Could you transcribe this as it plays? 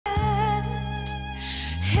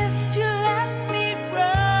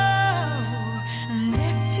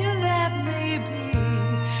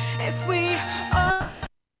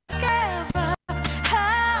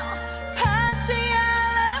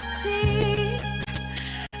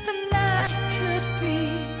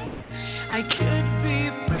I could be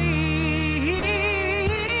free.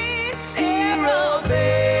 Zero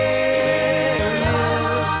barriers,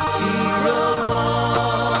 zero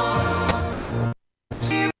borders,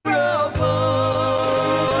 zero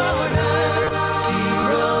borders,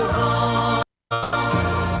 zero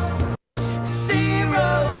borders, zero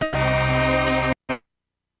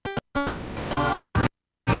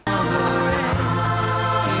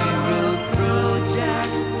zero project,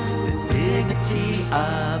 the dignity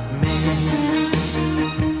of man.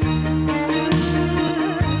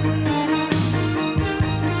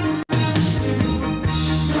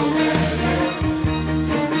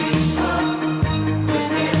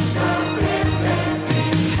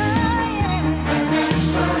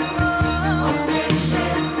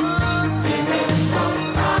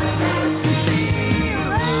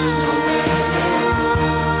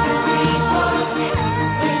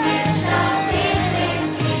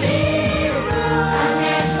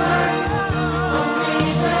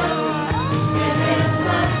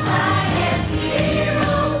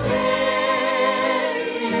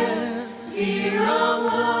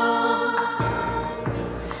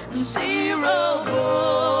 Zero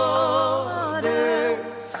border,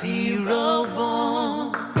 zero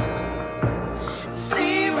bond,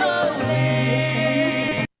 zero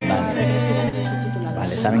land.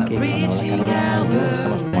 Vale, saben que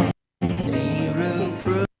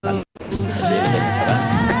cuando habla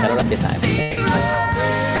Carola empieza.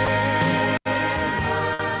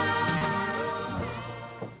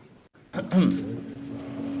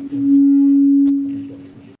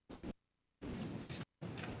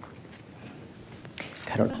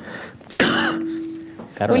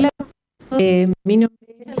 Carola. Hola, mi nombre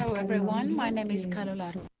Hello everyone, my name is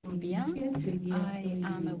Carola Rubia. I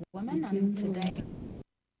am a woman and today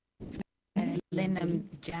a linen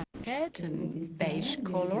jacket and beige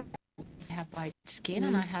color. I have white skin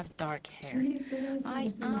and I have dark hair.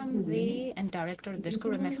 I am the director of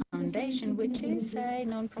Descúbreme Foundation, which is a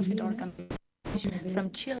non-profit organization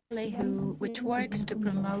from Chile which works to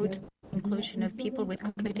promote inclusion of people with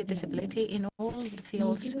cognitive disability in all the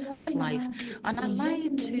fields of life. And I'd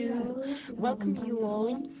like to welcome you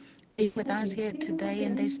all with us here today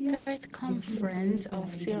in this third conference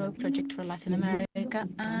of Zero Project for Latin America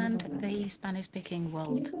and the Spanish-speaking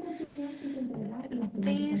world.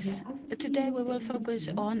 Today we will focus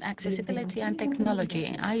on accessibility and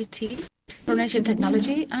technology, IT, information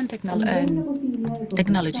technology and technology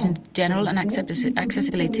in general and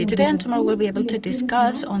accessibility. Today and tomorrow we'll be able to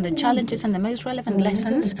discuss on the challenges and the most relevant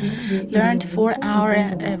lessons learned for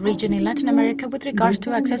our region in Latin America with regards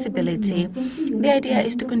to accessibility. The idea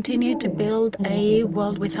is to continue to build a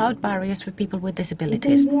world without barriers for people with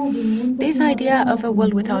disabilities. This idea of a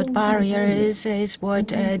world without barriers is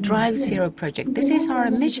what drives Zero Project. This is our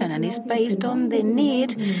mission and is based on the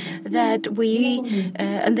need that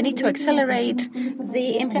and the need to accelerate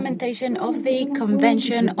the implementation of the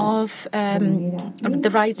Convention of the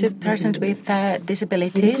Rights of Persons with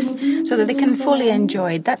Disabilities so that they can fully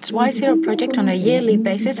enjoy it. That's why Zero Project on a yearly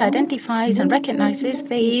basis identifies and recognizes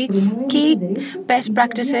the key best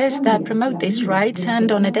practices that promote these rights,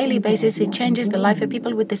 and on a daily basis it changes the life of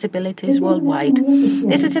people with disabilities worldwide.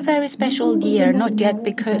 This is a very special year, not yet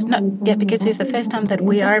because it's the first time that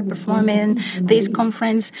we are performing this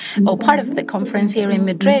conference or part of the conference here in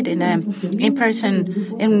Madrid in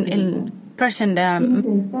person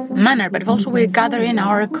manner, but also we're gathering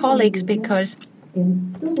our colleagues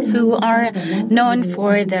who are known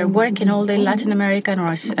for their work in all the Latin American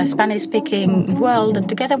or Spanish-speaking world, and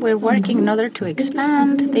together we're working in order to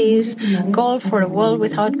expand this goal for a world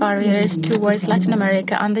without barriers towards Latin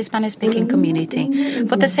America and the Spanish-speaking community.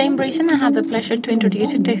 For the same reason, I have the pleasure to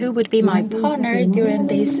introduce you to who would be my partner during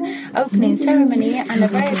this opening ceremony and a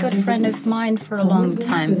very good friend of mine for a long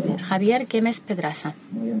time, Javier Güemes Pedraza.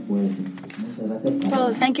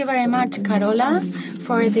 Well, thank you very much, Carola,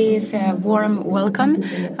 for this warm welcome,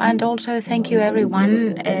 and also thank you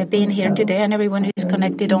everyone being here today and everyone who's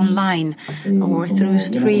connected online or through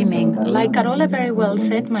streaming. Like Carola very well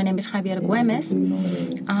said, my name is Javier Güemes.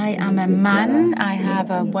 I am a man, I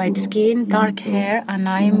have a white skin, dark hair, and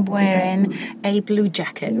I'm wearing a blue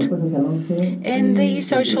jacket. In the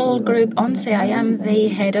social group ONCE, I am the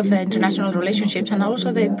head of international relationships and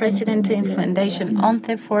also the president in Fundación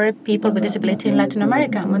ONCE for people with disability in Latin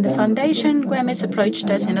America. When the Foundation Güemes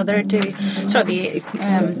approached us in order to,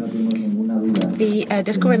 the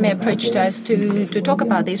Descúbreme approached us to talk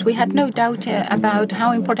about this, we had no doubt about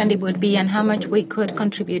how important it would be and how much we could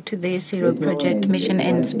contribute to the Zero Project mission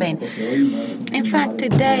in Spain. In fact,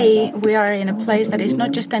 today we are in a place that is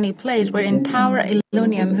not just any place. We're in Tower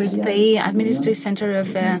Illunium, who's the administrative center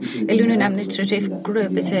of Illunium Administrative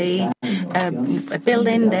Group. It's a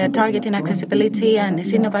building that targeting accessibility and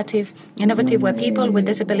is innovative where people with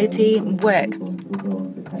disability work.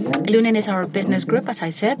 Illunium is our business group, as I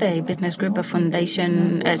said, a business group of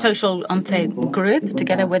Fundación Social Essl Group,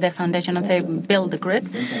 together with the Fundación Essl build the group,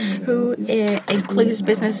 who includes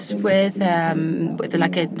business with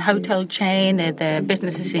like a hotel chain, the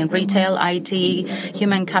businesses in retail, IT,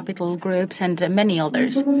 human capital groups, and many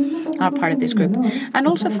others are part of this group. And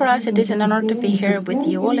also for us, it is an honor to be here with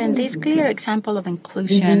you all in this clear example of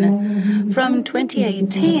inclusion. From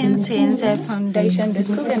 2018, since Fundación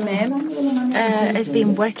Descúbreme has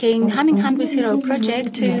been working hand in hand with Zero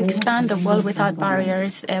Project to expand the world without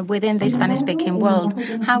barriers within the Spanish-speaking world.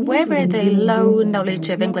 However, the low knowledge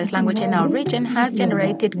of English language in our region has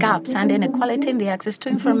generated gaps and inequality in the access to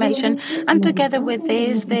information, and together with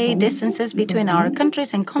this, the distances between our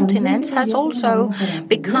countries and continents has also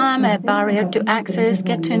become a barrier to access,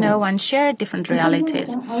 get to know, and share different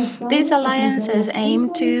realities. These alliances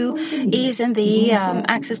aim to ease in the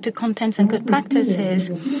access to contents and good practices,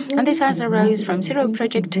 and this has arose from Zero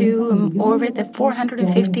Project to over the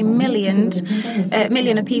 450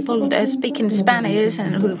 million of people speaking Spanish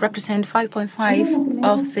and who represent 5.5%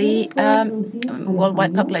 of the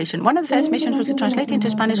worldwide population. One of the first missions was to translate into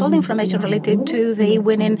Spanish all the information related to the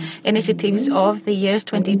winning initiatives of the years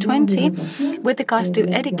 2020 with regards to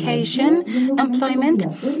education, employment,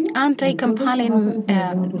 and a compiling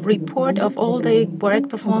report of all the work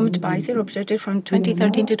performed by Zero Project from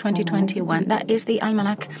 2013 to 2021. That is the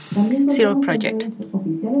Almanac Zero Project.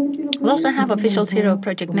 We also have official Zero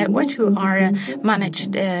Project networks who are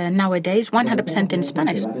managed nowadays 100% in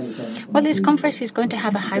Spanish. Well, this conference is going to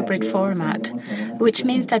have a hybrid format, which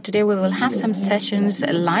means that today we will have some sessions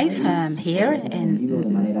live here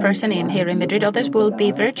in person here in Madrid. Others will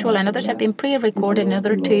be virtual, and others have been pre-recorded in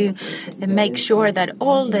order to make sure that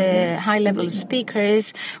all the high-level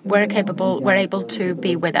speakers were able to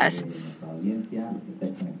be with us.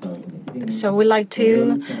 So we'd like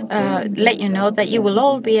to let you know that you will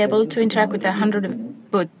all be able to interact with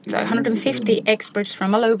 150 experts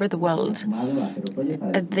from all over the world.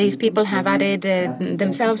 These people have added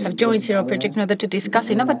themselves, have joined Zero Project in order to discuss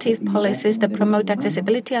innovative policies that promote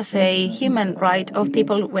accessibility as a human right of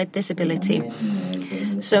people with disability.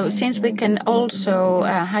 So since we can also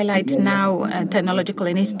highlight now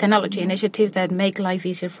technology initiatives that make life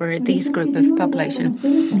easier for this group of population.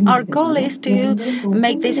 Our goal is to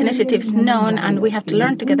make these initiatives known, and we have to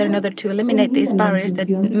learn together in order to eliminate these barriers that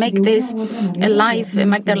make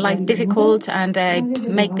their life difficult and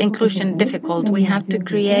make the inclusion difficult. We have to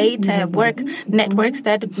create work networks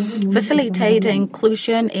that facilitate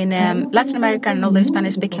inclusion in Latin America and all the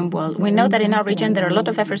Spanish-speaking world. We know that in our region there are a lot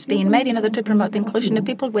of efforts being made in order to promote the inclusion of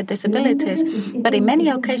people with disabilities, but in many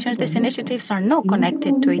occasions these initiatives are not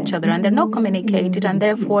connected to each other and they're not communicated, and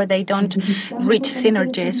therefore they don't reach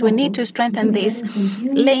synergies. We need to strengthen these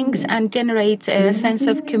links and generate a sense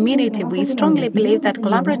of community. We strongly believe that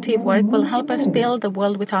collaborative work will help us build a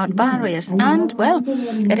world without barriers. And, well,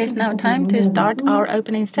 it is now time to start our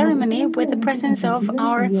opening ceremony with the presence of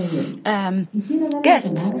our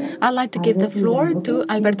guests. I'd like to give the floor to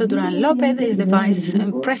Alberto Durán López. He is the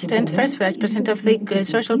first vice president of the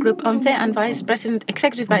social group ONCE and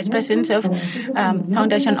executive vice president of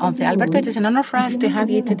Fundación Essl. Alberto, it is an honor for us to have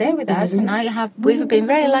you today with us, and we have been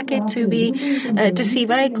very lucky to see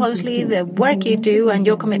very closely the work you do and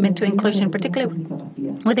your commitment to inclusion, particularly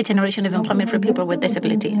with the generation of employment for people with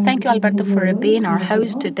disability. Thank you, Alberto, for being our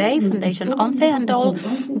host today. Fundación Essl and all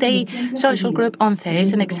the social group Essl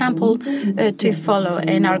is an example to follow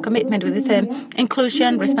in our commitment with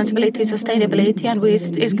inclusion, responsibility, sustainability, and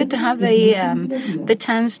it's good to have the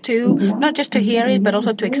chance to not just to hear it, but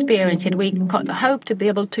also to experience it. We hope to be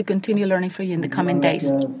able to continue learning from you in the coming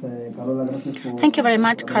days. Thank you very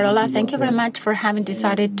much, Carola. Thank you very much for having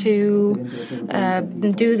decided to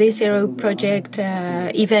do the Zero Project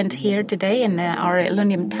event here today in our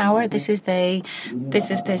Illunium Tower. This is the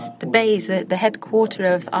base, the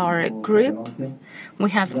headquarters of our group. We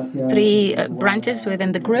have 3 branches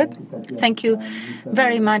within the group. Thank you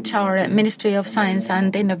very much, our Ministry of Science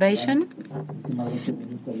and Innovation.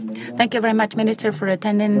 Thank you very much, Minister, for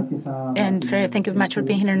attending, and thank you very much for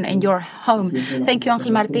being here in your home. Thank you,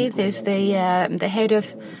 Ángel Martí, is the head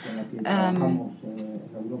of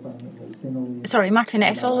Martin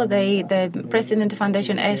Essl, the president of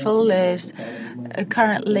Fundación Essl, is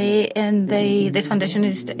Currently, this foundation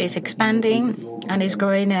is expanding and is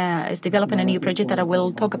growing, is developing a new project that I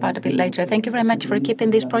will talk about a bit later. Thank you very much for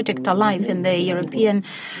keeping this project alive in the European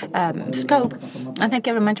scope. And thank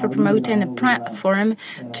you very much for promoting a platform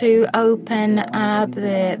to open up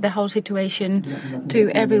the whole situation to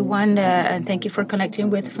everyone. And thank you for connecting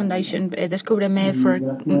with Fundación Descúbreme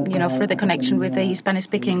for the connection with the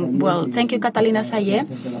Spanish-speaking world. Thank you, Catalina Saieh,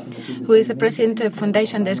 who is the president of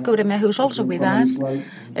Fundación Descúbreme, who's also with us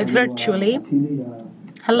virtually.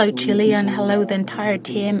 Hello, Chile, and hello, the entire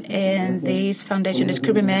team in this Fundación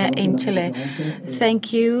Descúbreme in Chile.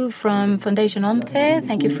 Thank you from Fundación Once,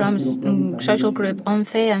 thank you from Social Group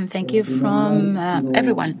Once, and thank you from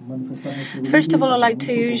everyone. First of all, I'd like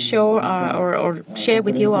to show or share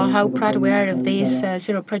with you how proud we are of this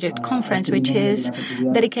Zero Project Conference, which is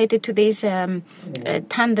dedicated to this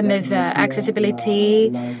tandem of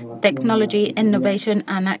accessibility, technology, innovation,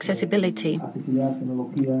 and accessibility.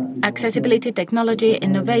 Accessibility, technology,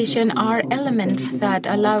 innovation are elements that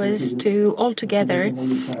allow us to all together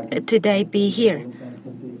today be here.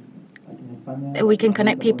 We can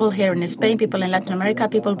connect people here in Spain, people in Latin America,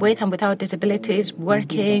 people with and without disabilities,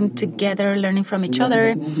 working together, learning from each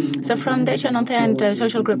other. So Fundación Once and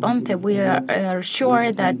Social Group Once, we are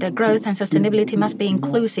sure that the growth and sustainability must be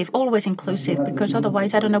inclusive, always inclusive, because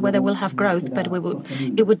otherwise I don't know whether we'll have growth, but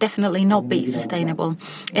it would definitely not be sustainable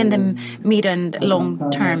in the mid and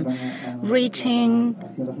long term. Reaching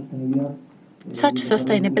such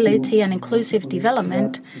sustainability and inclusive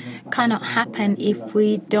development cannot happen if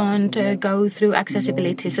we don't go through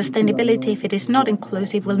accessibility. Sustainability, if it is not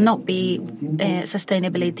inclusive, will not be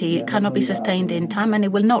sustainability. It cannot be sustained in time, and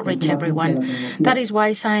it will not reach everyone. That is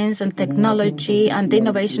why science and technology and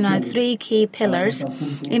innovation are three key pillars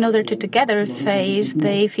in order to together face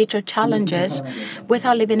the future challenges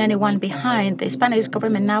without leaving anyone behind. The Spanish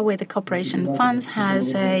government now, with the cooperation funds,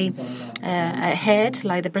 has a head,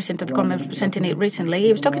 like the president of the government presenting it recently.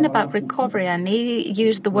 He was talking about recovery, and he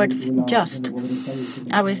used the word just.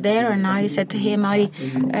 I was there, and I said to him, I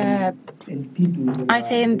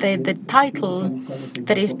think the title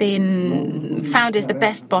that is being found is the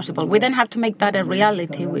best possible. We then have to make that a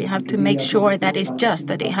reality. We have to make sure that it's just,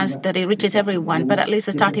 that it reaches everyone, but at least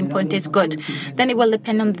the starting point is good. Then it will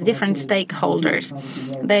depend on the different stakeholders.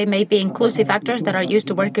 They may be inclusive actors that are used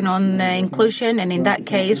to working on inclusion, and in that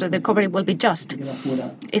case, the recovery will be just.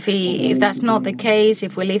 If that's not the case,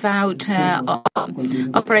 if we leave out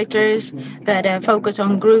operators that focus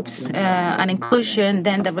on groups and inclusion,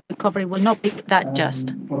 then the recovery will not be that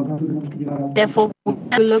just. Therefore,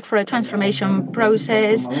 we look for a transformation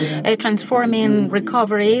process, a transforming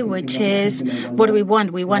recovery, which is what we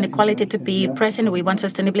want. We want equality to be present. We want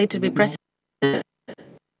sustainability to be present.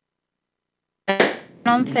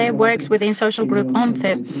 ONCE works within Social Group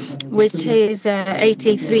ONCE, which is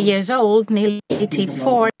 83 years old, nearly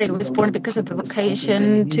 84. It was born because of the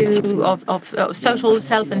vocation of social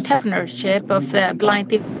self-entrepreneurship of blind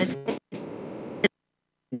people.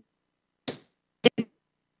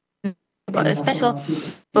 A special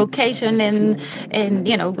vocation in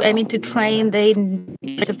aiming to train the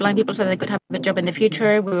blind people so they could have a job in the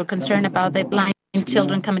future. We were concerned about the blind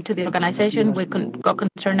children coming to the organization. We got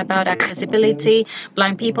concerned about accessibility,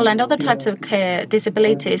 blind people, and other types of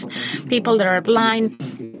disabilities, people that are blind,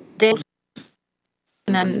 deaf.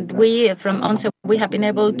 And we, from ONCE, we have been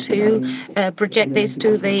able to project this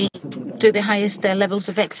to the highest levels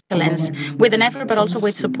of excellence, with an effort, but also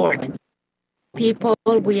with support. People,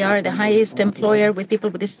 we are the highest employer with people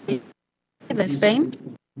with disability in Spain.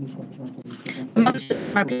 Most of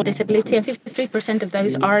them are people with disability, and 53% of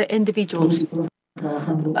those are individuals.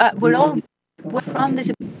 We're from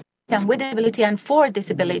disability and with disability and for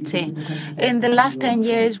disability. In the last 10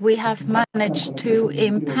 years, we have managed to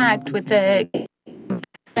impact with the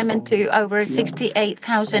employment to over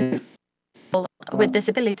 68,000 people with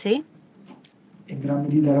disability.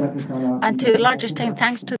 And to a large extent,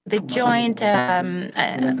 thanks to the joint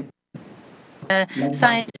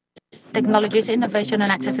science, technologies, innovation,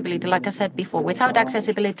 and accessibility, like I said before. Without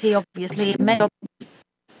accessibility, obviously,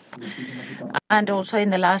 and also in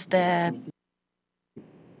the last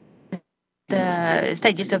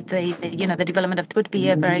stages of the development of it would be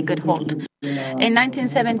a very good hold. In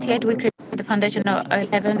 1978, we created the Fundación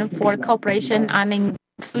 11 for cooperation and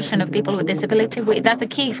inclusion of people with disability. That's the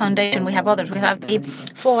key foundation. We have others. We have the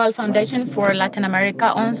FOAL Foundation for Latin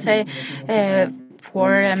America, ONCE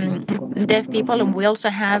for deaf people, and we also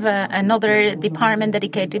have another department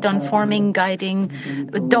dedicated on forming, guiding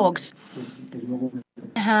dogs.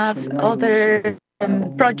 We have other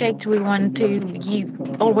projects. We want to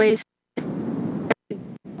always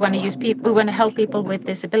use people. We want to help people with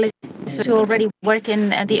disabilities to already work in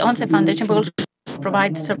the ONCE Foundation, but also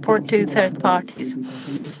provide support to third parties.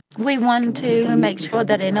 We want to make sure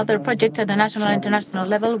that in other projects at the national and international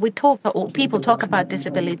level, people talk about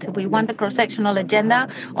disability. We want a cross-sectional agenda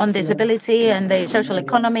on disability and the social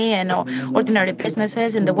economy and ordinary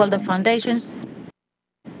businesses in the world of foundations.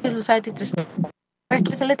 Society to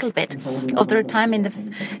just a little bit of their time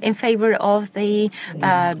in favor of the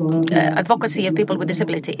advocacy of people with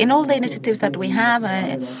disability. In all the initiatives that we have,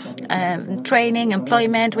 training,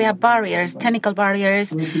 employment, we have barriers, technical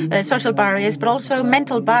barriers, social barriers, but also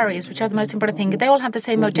mental barriers, which are the most important thing. They all have the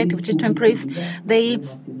same objective, which is to improve the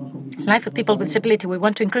life of people with disability. We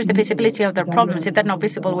want to increase the visibility of their problems. If they're not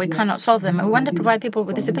visible, we cannot solve them. And we want to provide people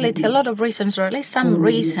with disability a lot of reasons, or at least some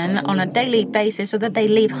reason, on a daily basis, so that they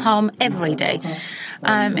leave home every day.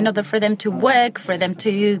 In order for them to work, for them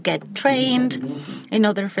to get trained, in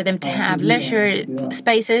order for them to have leisure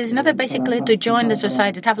spaces, in order basically to join the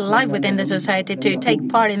society, to have a life within the society, to take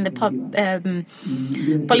part in the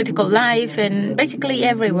political life, and basically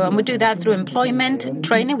everywhere. And we do that through employment,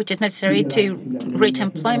 training, which is necessary to reach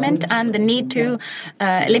employment, and the need to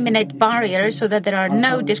eliminate barriers so that there are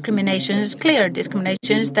no discriminations, clear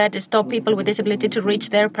discriminations that stop people with disability to reach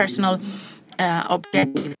their personal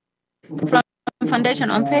objectives. From Fundación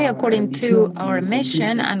Essl, according to our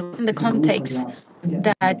mission and in the context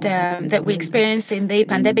that we experienced in the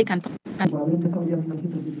pandemic,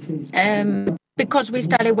 and because we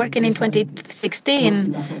started working in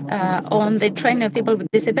 2016 on the training of people with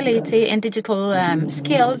disability and digital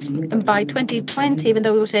skills, by 2020, even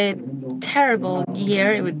though it was a terrible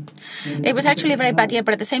year, it was actually a very bad year,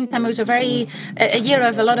 but at the same time, it was a year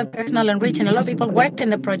of a lot of personal enrichment. A lot of people worked in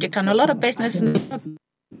the project, and a lot of business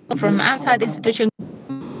from outside the institution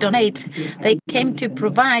donate. They came to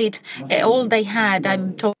provide all they had.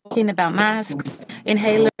 I'm talking about masks,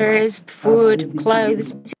 inhalers, food,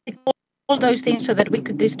 clothes, all those things, so that we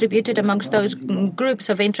could distribute it amongst those groups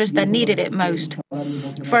of interest that needed it most.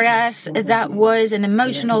 For us, that was an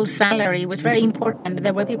emotional salary. It was very important.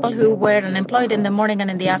 There were people who were unemployed in the morning and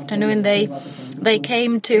in the afternoon. They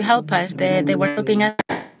came to help us. They were helping us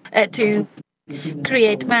to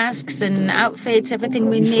create masks and outfits, everything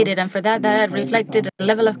we needed. And for that reflected a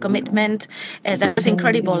level of commitment that was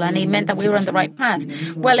incredible, and it meant that we were on the right path.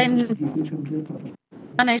 Well,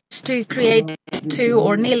 managed to create 2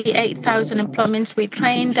 or nearly 8,000 employments. We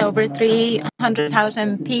trained over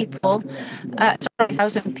 300,000 people,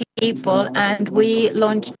 and we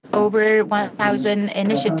launched over 1,000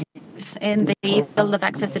 initiatives in the field of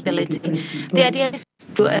accessibility. The idea is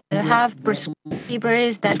to have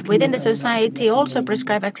prescribers that within the society also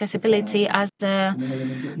prescribe accessibility as a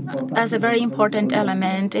very important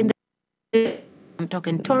element. I'm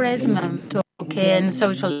talking tourism, I'm talking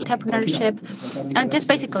social entrepreneurship, and just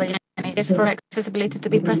basically it is for accessibility to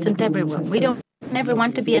be present everywhere. We don't never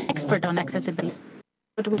want to be an expert on accessibility,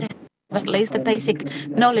 but we at least the basic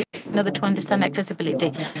knowledge in order to understand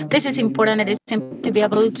accessibility. This is important. It is important to be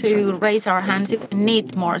able to raise our hands if we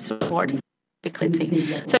need more support.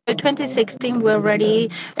 So in 2016, we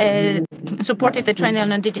already supported the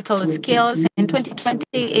training on digital skills. In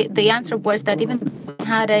 2020, the answer was that even though we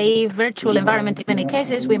had a virtual environment in many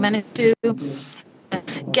cases, we managed to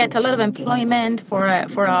get a lot of employment for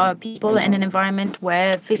our people in an environment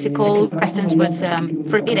where physical presence was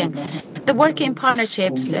forbidden. The working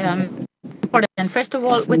partnerships, important. First of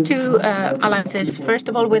all, with 2 alliances. First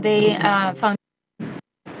of all, with the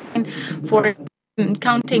foundation for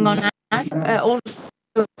counting on us. Also,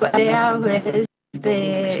 there is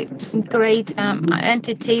the great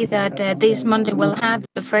entity that this Monday will have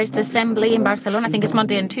the first assembly in Barcelona. I think it's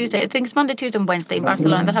Monday and Tuesday. I think it's Monday, Tuesday, and Wednesday in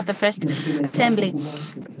Barcelona. They'll have the first assembly,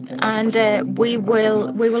 and we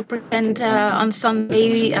will present on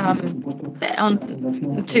Sunday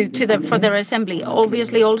for their assembly.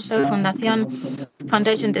 Obviously, also Fundación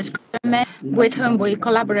Descúbreme, with whom we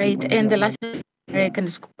collaborate in the Latin American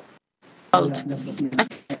school. I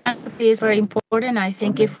think is very important. I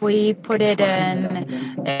think if we put it in,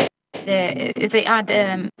 if they add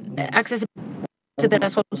accessibility to that,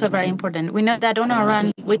 that's also very important. We know that on our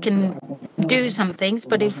own we can do some things,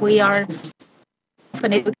 but if we are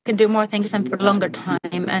we can do more things and for a longer time.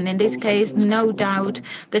 And in this case, no doubt,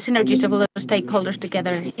 the synergies of all the stakeholders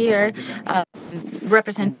together here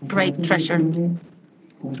represent great treasure.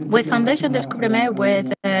 with Fundación Descúbreme,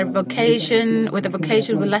 with a vocation with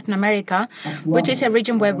Latin America, which is a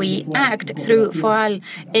region where we act through FOAL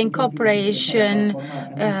in cooperation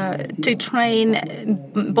to train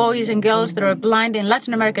boys and girls that are blind in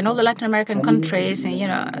Latin America and all the Latin American countries,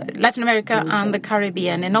 Latin America and the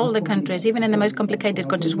Caribbean, in all the countries, even in the most complicated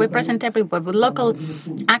countries. We're present everywhere with local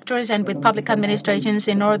actors and with public administrations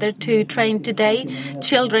in order to train today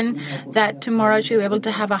children that tomorrow should be able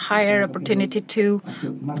to have a higher opportunity to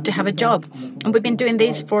have a job. And we've been doing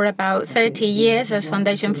this for about 30 years as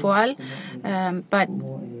Fundación FOAL, but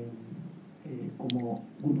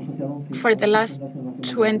for the last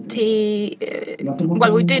 20,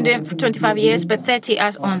 we've been doing it for 25 years, but 30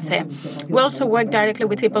 as ONCE. We also work directly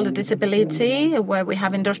with people with disability, where we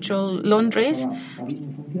have industrial laundries.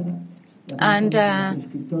 And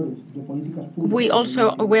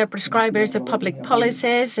we're prescribers of public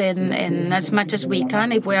policies in as much as we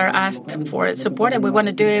can if we are asked for support. And we want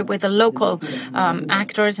to do it with the local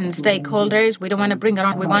actors and stakeholders. We don't want to bring it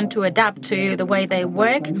on. We want to adapt to the way they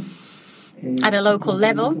work at a local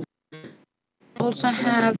level. We also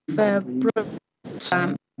have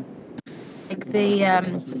like the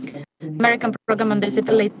American Program on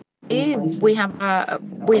Disability. We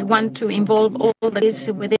want to involve all this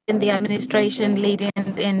within the administration leading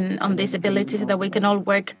on disability so that we can all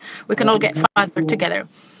get farther together.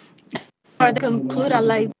 To conclude, I'd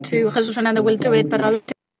like to, Jesús Hernández will do it, but I'll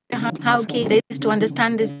tell you how key it is to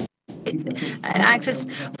understand this access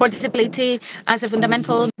for disability as a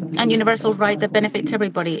fundamental and universal right that benefits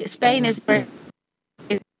everybody. Spain's first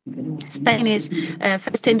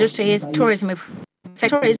industry is tourism.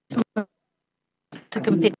 Tourism to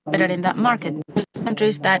compete better in that market.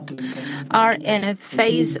 Countries that are in a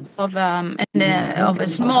phase of a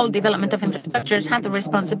small development of infrastructures have the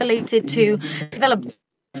responsibility to develop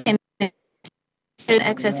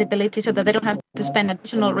accessibility so that they don't have to spend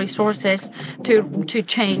additional resources to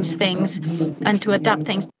change things and to adapt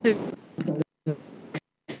things to. We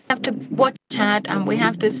have to watch out, and we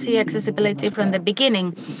have to see accessibility from the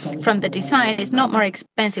beginning, from the design. It's not more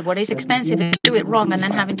expensive. What is expensive is do it wrong and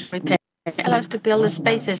then having to repair. It allows to build the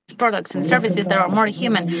spaces, products, and services that are more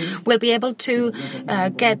human. We'll be able to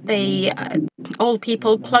get the old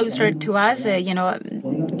people closer to us.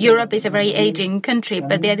 Europe is a very aging country,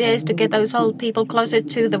 but the idea is to get those old people closer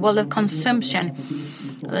to the world of consumption.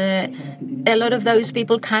 A lot of those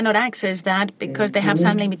people cannot access that because they have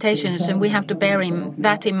some limitations, and we have to bear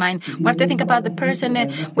that in mind. We have to think about the person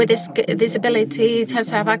with this disability. It has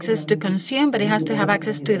to have access to consume, but it has to have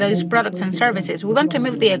access to those products and services. We want to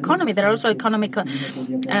move the economy. There are also economic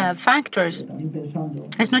factors.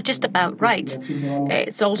 It's not just about rights.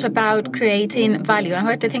 It's also about creating value. And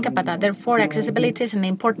we have to think about that. Therefore, accessibility is an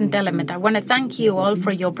important element. I want to thank you all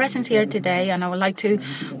for your presence here today, and I would like to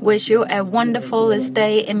wish you a wonderful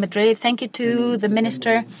stay in Madrid. Thank you to the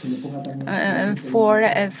Minister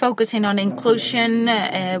for focusing on inclusion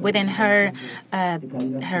within her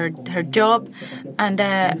job and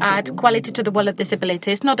add quality to the world of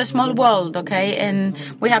disability. It's not a small world, okay? And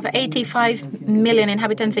we have 85 million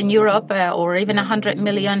inhabitants in Europe, or even 100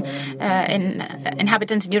 million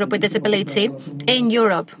inhabitants in Europe with disability. In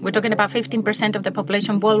Europe, we're talking about 15% of the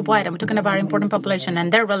population worldwide, and we're talking about important population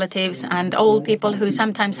and their relatives and old people who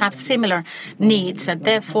sometimes have similar needs. And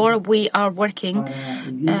therefore, we are working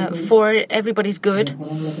for everybody's good,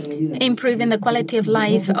 improving the quality of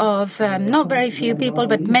life of not very few people,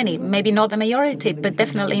 but many, maybe not the majority, but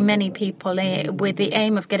definitely many people, with the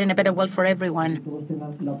aim of getting a better world for everyone.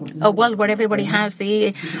 A world where everybody has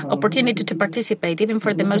the opportunity to participate, even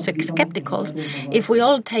for the most skeptical. If we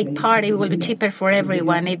all take part, it will be cheaper for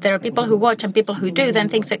everyone. If there are people who watch and people who do, then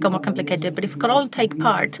things become more complicated. But if we could all take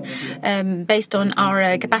part based on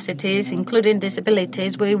our capacities, including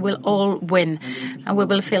disabilities, we will all win. And we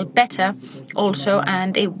will feel better also,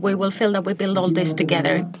 and we will feel that we build all this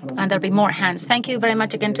together. And there'll be more hands. Thank you very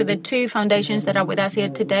much again to the two foundations that are with us here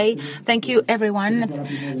today. Thank you,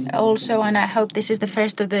 everyone, also, and I hope this is the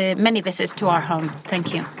first of the many visits to our home.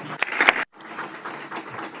 Thank you.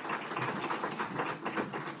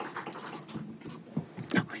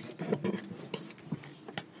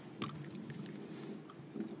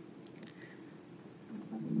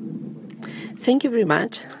 Thank you very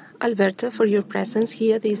much, Alberto, for your presence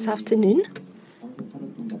here this afternoon.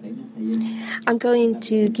 I'm going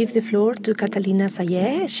to give the floor to Catalina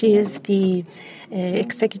Saieh. She is the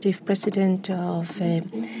Executive President of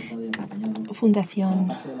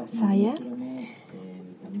Fundación Saieh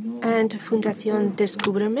and Fundación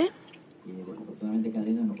Descúbreme.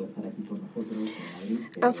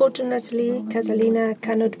 Unfortunately, Catalina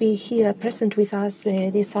cannot be here present with us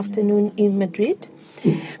this afternoon in Madrid,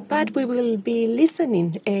 but we will be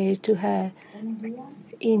listening to her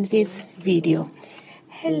in this video.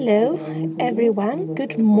 Hello, everyone.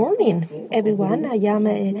 Good morning, everyone. I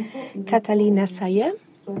am Catalina Saieh.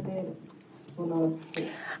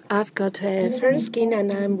 I've got fair skin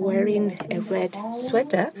and I'm wearing a red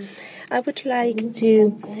sweater. I would like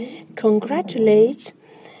to congratulate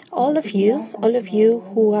all of you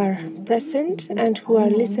who are present and who are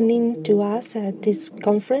listening to us at this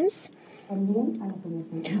conference.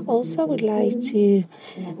 Also, I would like to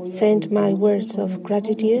send my words of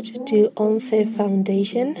gratitude to ONCE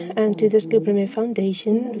Foundation and to the Descúbreme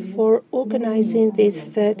Foundation for organizing this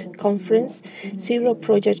third conference, Zero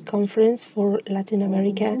Project Conference for Latin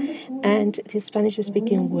America and the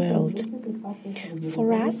Spanish-speaking world.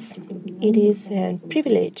 For us, it is a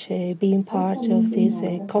privilege being part of this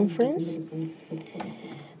conference.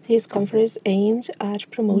 This conference aimed at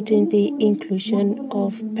promoting the inclusion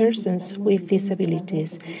of persons with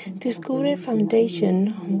disabilities. The Descúbreme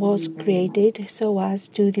Foundation was created so as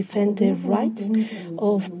to defend the rights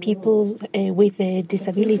of people with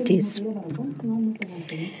disabilities.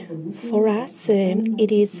 For us,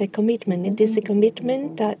 it is a commitment. It is a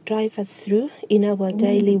commitment that drives us through in our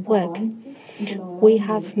daily work. We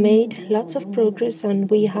have made lots of progress and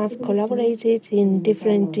we have collaborated in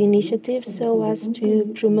different initiatives so as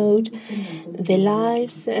to promote the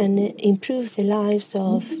lives and improve the lives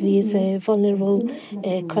of this vulnerable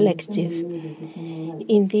collective.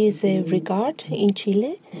 In this regard, in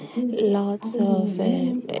Chile, a lot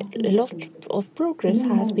of progress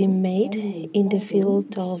has been made in the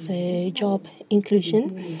field of job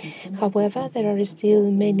inclusion. However, there are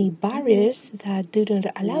still many barriers that do not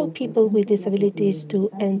allow people with disabilities to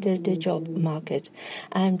enter the job market.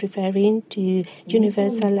 I'm referring to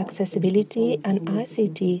universal accessibility and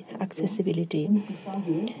ICT accessibility.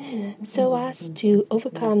 So as to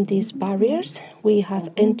overcome these barriers, we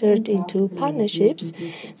have entered into partnerships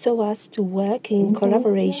so as to work in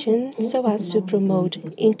collaboration, so as to promote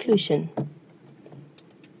inclusion.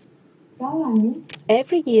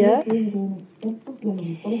 Every year,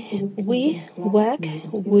 we work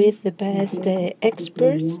with the best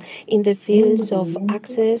experts in the fields of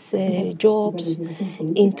access, jobs,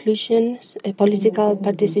 inclusion, political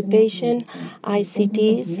participation,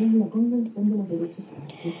 ICTs.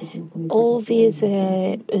 All these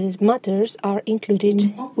matters are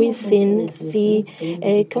included within the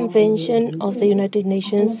Convention of the United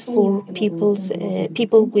Nations for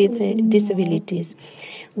people with disabilities.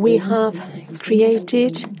 We have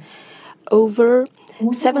created over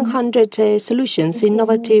 700 solutions,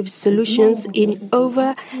 innovative solutions in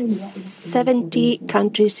over 70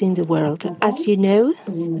 countries in the world. As you know,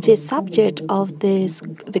 the subject of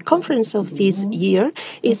the conference of this year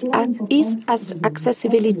is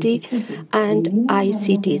accessibility and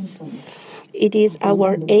ICTs. It is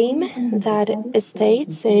our aim that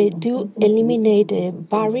states do eliminate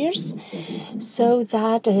barriers so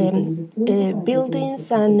that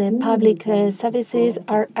buildings and public services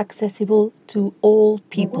are accessible to all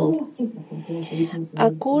people.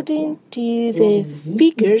 According to the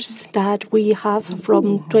figures that we have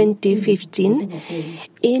from 2015,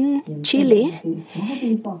 in Chile,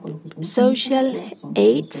 social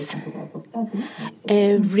aids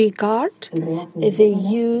regard the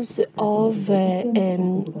use of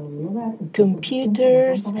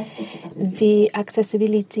computers, the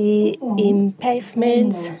accessibility in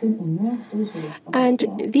pavements, and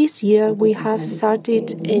this year we have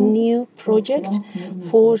started a new project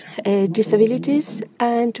for disabilities,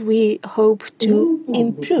 and we hope to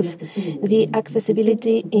improve the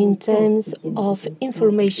accessibility in terms of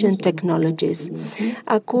information technologies.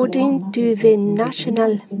 According to the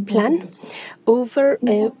national plan, over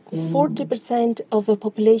 40% of the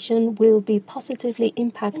population will be positively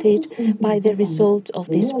impacted by the result of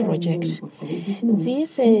this project.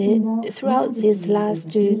 Throughout these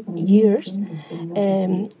last 2 years,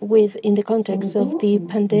 in the context of the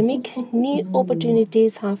pandemic, new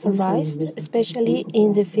opportunities have arisen, especially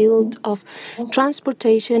in the field of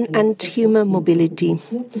transportation and human mobility.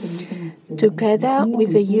 Together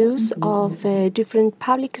with the use of different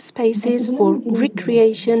public spaces for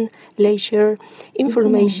recreation, leisure,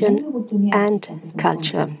 information, and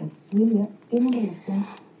culture.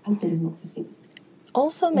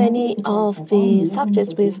 Also, many of the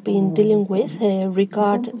subjects we've been dealing with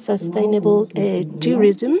regard sustainable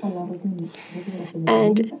tourism.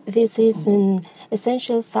 And this is an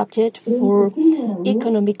essential subject for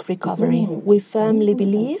economic recovery. We firmly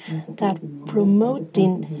believe that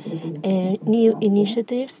promoting new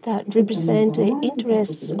initiatives that represent the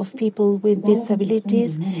interests of people with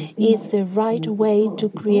disabilities is the right way to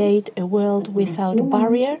create a world without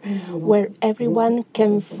barrier, where everyone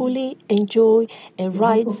can fully enjoy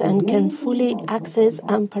rights and can fully access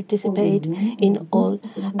and participate in all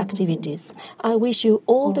activities. I wish you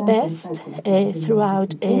all the best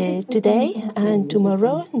throughout today and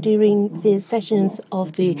tomorrow during the sessions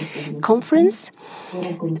of the conference,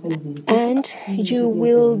 and you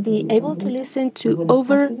will be able to listen to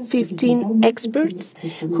over 15 experts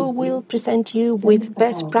who will present you with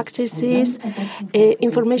best practices,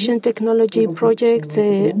 information technology projects,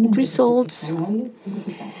 results,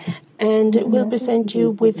 and will present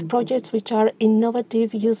you with projects which are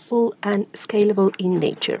innovative, useful, and scalable in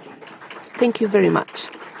nature. Thank you very much.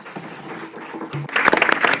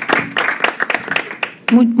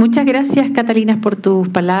 Muchas gracias, Catalina, por tus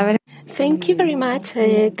palabras. Thank you very much,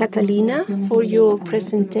 Catalina, for your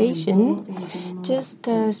presentation. Just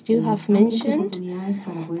as you have mentioned,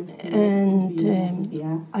 and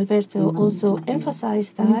Alberto also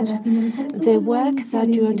emphasized that the work that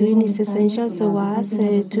you are doing is essential so as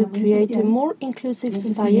to create a more inclusive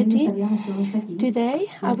society. Today,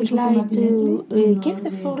 I would like to give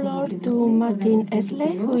the floor to Martin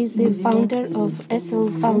Essl, who is the founder of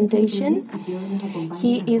Essl Foundation.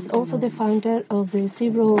 He is also the founder of the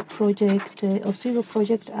Zero Project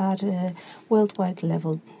at a worldwide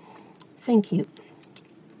level. Thank you.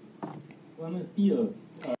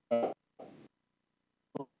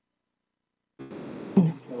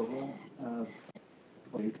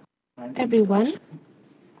 Everyone.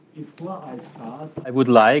 Before I start, I would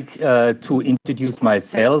like to introduce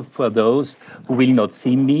myself for those who will not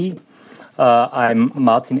see me. I'm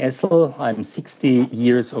Martin Essl. I'm 60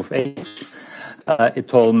 years of age, a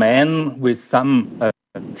tall man with some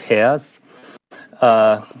hairs,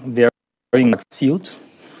 wearing a suit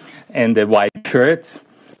and a white shirt.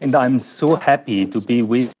 And I'm so happy to be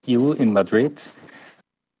with you in Madrid.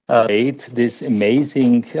 This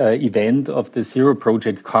amazing event of the Zero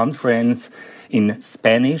Project Conference in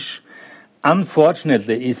Spanish.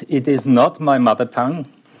 Unfortunately, it is not my mother tongue.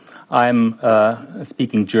 I'm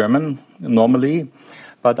speaking German normally,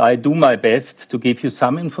 but I do my best to give you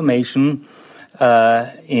some information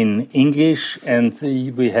in English, and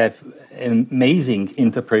we have amazing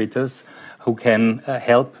interpreters who can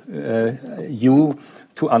help you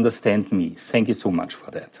to understand me. Thank you so much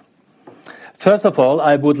for that. First of all,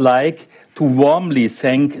 I would like to warmly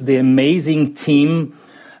thank the amazing team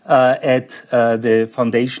at the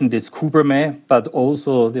Fundación Descúbreme, but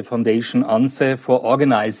also the Fundación Essl for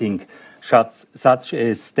organizing such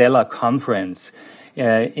a stellar conference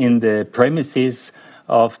in the premises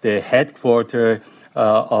of the headquarters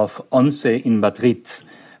of Essl in Madrid,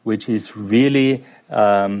 which is really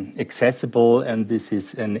accessible, and this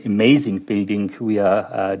is an amazing building we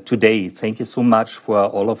are today. Thank you so much for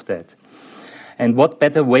all of that. And what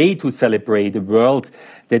better way to celebrate a world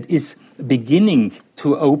that is beginning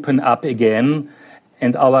to open up again,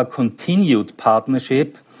 and our continued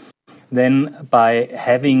partnership than by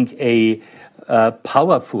having a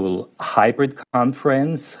powerful hybrid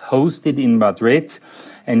conference hosted in Madrid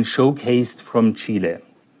and showcased from Chile.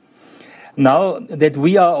 Now that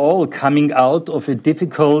we are all coming out of a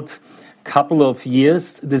difficult couple of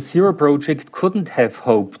years, the Zero Project couldn't have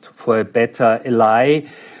hoped for a better ally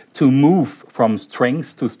to move from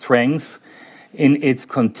strength to strength in its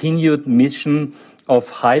continued mission of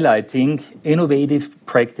highlighting innovative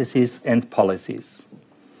practices and policies.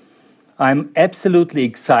 I'm absolutely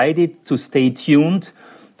excited to stay tuned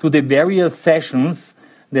to the various sessions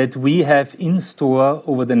that we have in store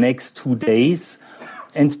over the next 2 days,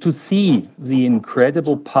 and to see the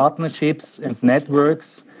incredible partnerships and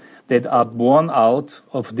networks that are born out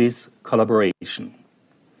of this collaboration.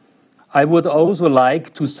 I would also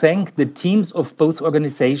like to thank the teams of both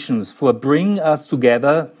organizations for bringing us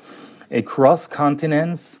together across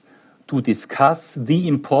continents to discuss the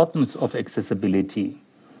importance of accessibility,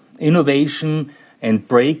 innovation, and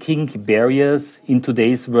breaking barriers in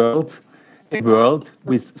today's world, a world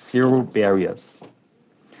with zero barriers.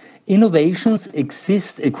 Innovations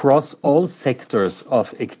exist across all sectors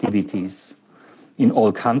of activities in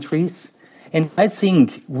all countries, and I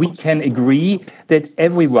think we can agree that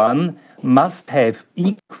everyone must have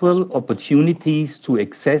equal opportunities to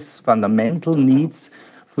access fundamental needs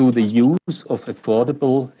through the use of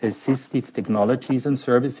affordable assistive technologies and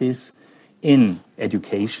services in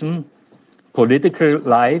education, political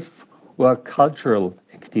life, or cultural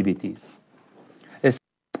activities. As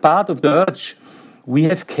part of the urge we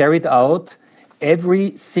have carried out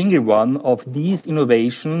every single one of these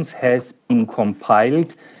innovations has been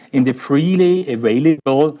compiled in the freely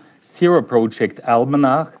available Zero Project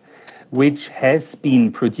Almanac, which has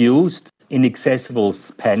been produced in accessible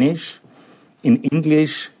Spanish, in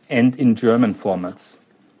English, and in German formats.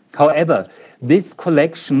 However, this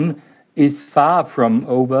collection is far from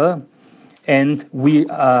over, and we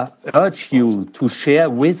urge you to share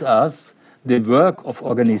with us the work of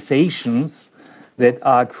organizations that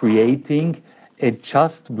are creating a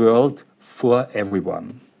just world for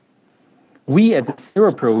everyone. We at the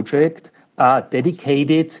Zero Project are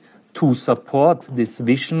dedicated to support this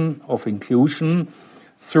vision of inclusion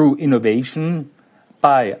through innovation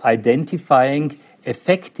by identifying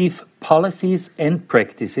effective policies and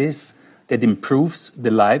practices that improves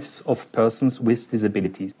the lives of persons with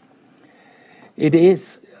disabilities. It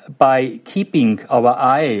is by keeping our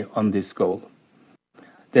eye on this goal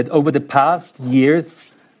that over the past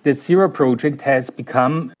years, the Zero Project has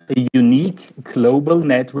become a unique global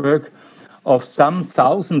network of some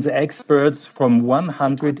thousands of experts from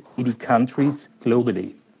 180 countries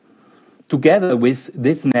globally. Together with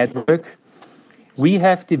this network, we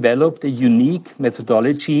have developed a unique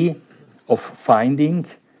methodology of finding,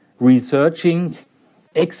 researching,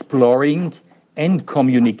 exploring, and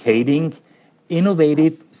communicating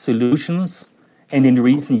innovative solutions. And in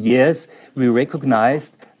recent years, we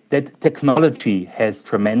recognized that technology has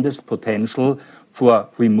tremendous potential for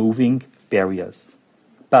removing barriers.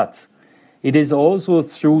 But it is also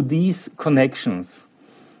through these connections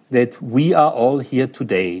that we are all here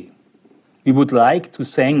today. We would like to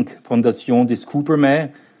thank Fundación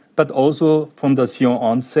Descúbreme, but also Fundación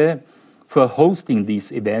Essl for hosting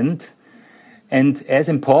this event, and as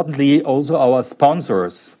importantly, also our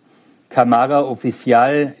sponsors, Cámara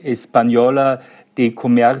Oficial Española de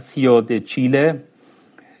Comercio de Chile,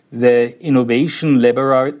 the Innovation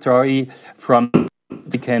Laboratory from the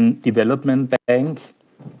Mexican Development Bank,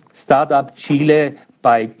 Startup Chile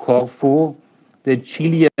by Corfo, the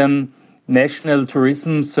Chilean National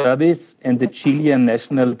Tourism Service, and the Chilean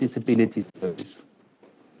National Disability Service.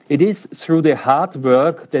 It is through the hard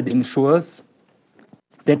work that ensures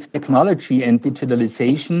that technology and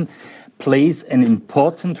digitalization plays an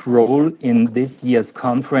important role in this year's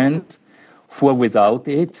conference, for without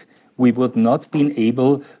it, we would not be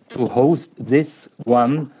able to host this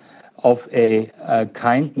one of a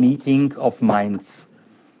kind meeting of minds.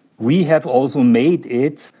 We have also made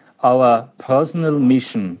it our personal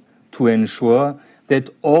mission to ensure that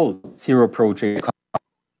all Zero Project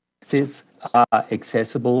conferences are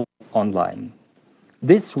accessible online.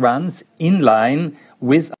 This runs in line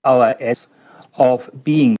with our aims of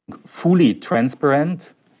being fully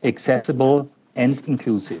transparent, accessible, and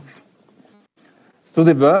inclusive. Through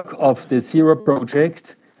the work of the Zero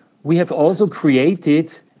Project, we have also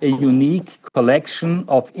created a unique collection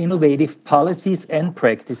of innovative policies and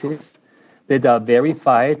practices that are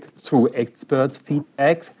verified through expert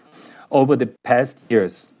feedback over the past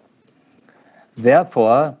years.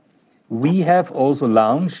 Therefore, we have also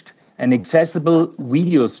launched an accessible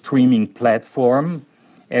video streaming platform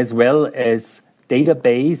as well as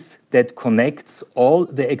database that connects all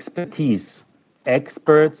the expertise,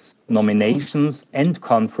 experts, nominations, and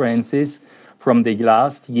conferences from the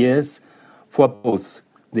last years for both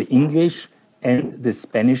the English and the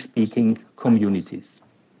Spanish-speaking communities.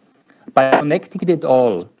 By connecting it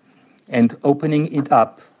all and opening it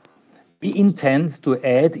up, we intend to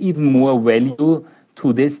add even more value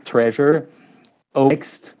to this treasure over the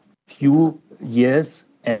next few years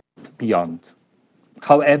and beyond.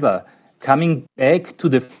 However, coming back to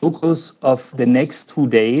the focus of the next 2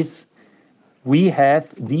 days, we have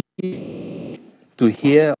to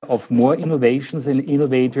hear of more innovations and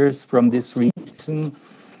innovators from this region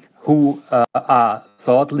who are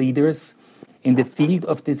thought leaders in the field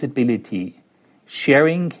of disability,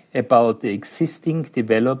 sharing about the existing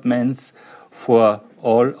developments for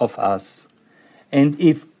all of us. And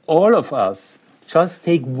if all of us just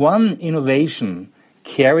take one innovation,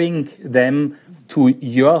 carrying them to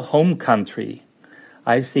your home country,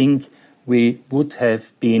 I think we would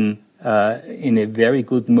have been in a very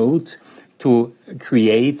good mood to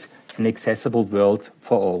create an accessible world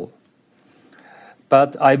for all.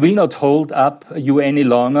 But I will not hold up you any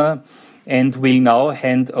longer and will now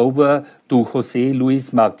hand over to José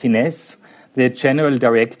Luis Martínez, the General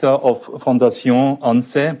Director of Fundación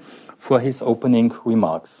Essl, for his opening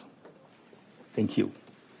remarks. Thank you.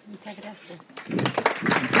 Muchas gracias.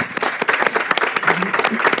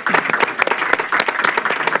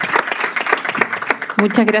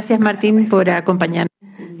 Muchas gracias, Martín, por acompañarnos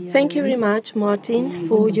Thank you very much, Martin,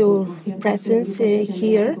 for your presence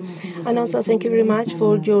here. And also thank you very much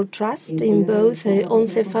for your trust in both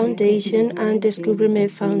ONCE Foundation and Descúbreme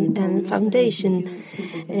Foundation.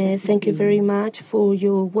 Thank you very much for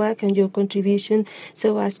your work and your contribution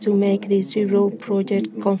so as to make the Zero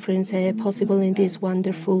Project Conference possible in this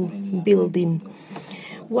wonderful building.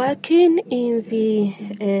 Working in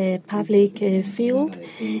the public field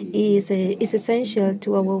is essential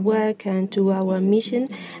to our work and to our mission,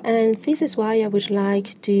 and this is why I would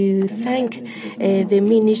like to thank the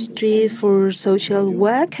Ministry for Social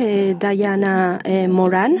Work, Diana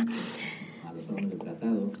Moran.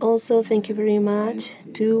 Also, thank you very much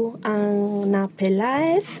to Ana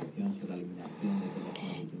Peláez,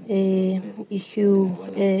 who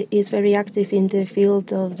is very active in the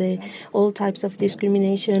field of all types of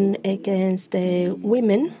discrimination against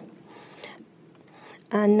women.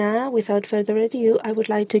 And now, without further ado, I would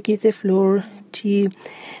like to give the floor to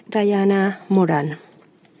Diana Moran.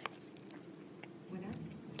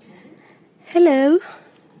 Hello,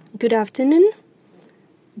 good afternoon.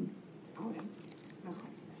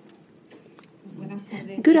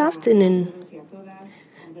 Good afternoon.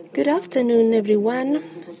 Good afternoon, everyone.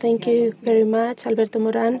 Thank you very much, Alberto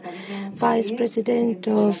Moran, Vice President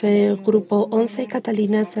of Grupo 11,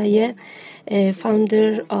 Catalina Saieh,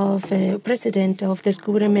 President of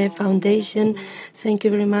Descúbreme Foundation. Thank you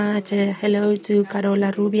very much. Hello to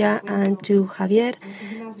Carola Rubia and to Javier.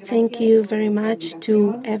 Thank you very much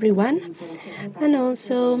to everyone. And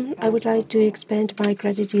also, I would like to expand my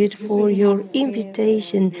gratitude for your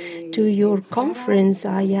invitation to your conference.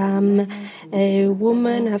 I am a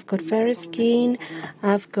woman, I've got fair skin,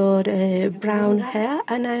 I've got brown hair,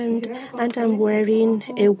 and I'm wearing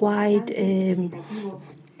a white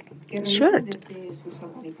shirt,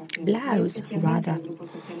 blouse rather.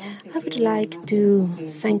 I would like to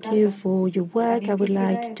thank you for your work. I would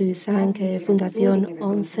like to thank Fundación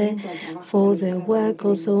Essl for their work.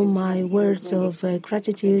 Also, my words of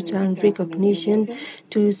gratitude and recognition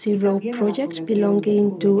to Zero Project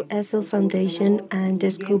belonging to Essl Foundation and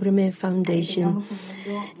Descúbreme Foundation.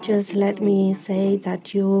 Just let me say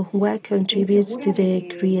that your work contributes to the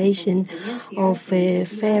creation of a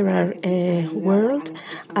fairer world.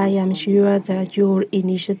 I am sure that your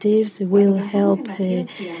initiatives will help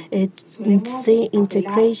the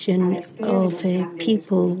integration of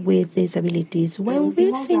people with disabilities. When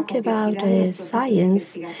we think about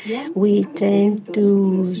science, we tend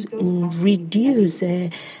to reduce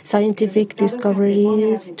scientific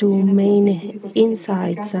discoveries to main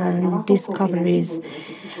insights and discoveries.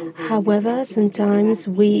 However, sometimes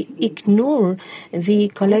we ignore the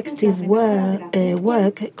collective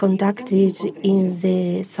work conducted in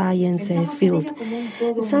the science field.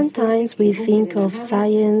 Sometimes we think of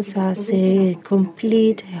science as a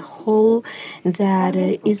complete whole that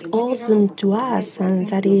is awesome to us and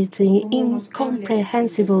that is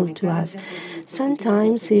incomprehensible to us.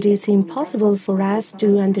 Sometimes it is impossible for us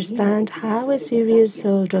to understand how a series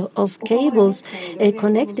of cables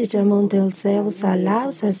connected among themselves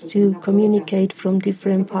allows us to communicate from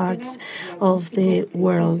different parts of the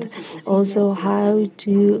world. Also, how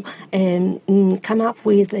to come up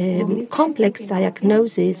with complex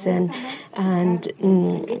diagnosis and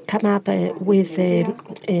come up with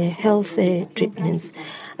health treatments.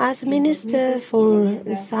 As Minister for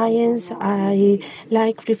Science, I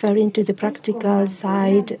like referring to the practical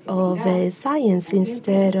side of science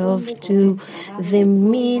instead of to the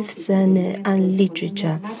myths and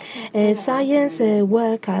literature. Science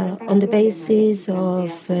work on the basis of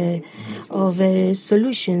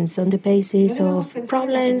solutions, on the basis of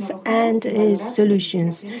problems and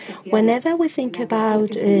solutions. Whenever we think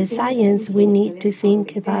about science, we need to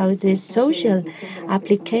think about the social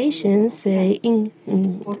applications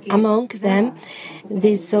among them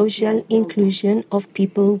the social inclusion of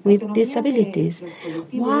people with disabilities.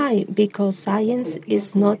 Why? Because science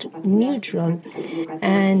is not neutral,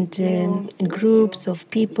 and groups of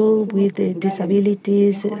people with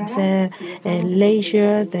disabilities, their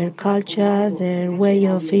leisure, their culture, their way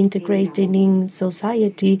of integrating in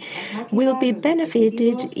society will be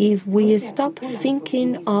benefited if we stop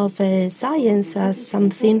thinking of science as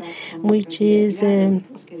something which is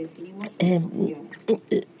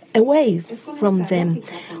away from them.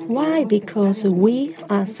 Why? Because we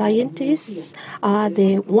as scientists are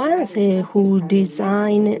the ones who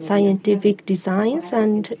design scientific designs,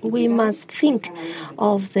 and we must think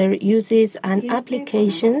of their uses and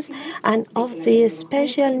applications and of the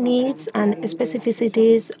special needs and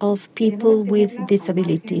specificities of people with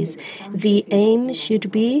disabilities. The aim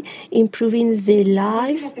should be improving the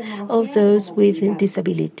lives of those with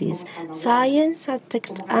disabilities. Science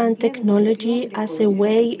and technology as a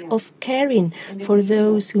way of caring for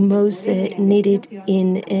those who most need it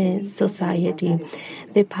in society.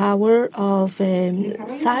 The power of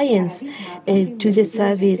science to the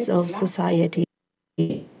service of society.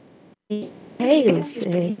 Entails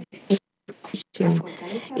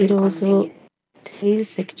it also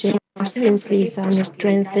entails exchange experiences and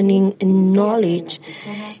strengthening knowledge.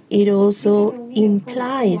 It also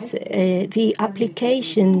implies the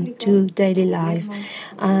application to daily life,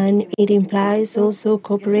 and it implies also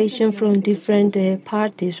cooperation from different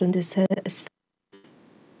parties, from the sector,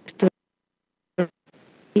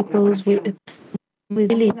 people with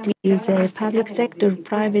abilities, public sector,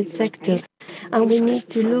 private sector, and we need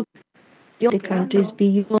to look beyond the countries,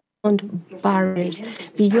 beyond barriers,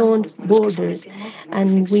 beyond borders,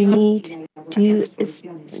 and we need to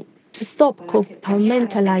stop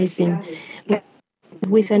compartmentalizing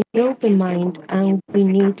with an open mind, and we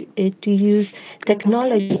need to use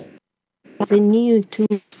technology as a new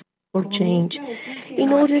tool for change.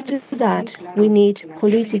 In order to do that, we need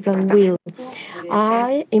political will.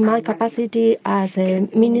 I, in my capacity as a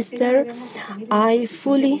minister, I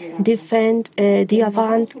fully defend the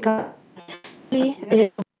avant-garde,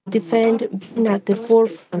 defend being at the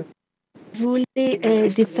forefront, fully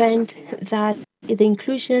defend that the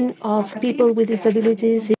inclusion of people with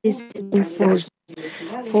disabilities is enforced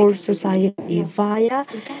for society via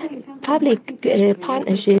public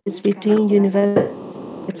partnerships between universities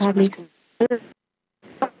and public sector.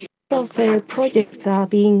 Of projects are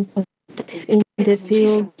being in the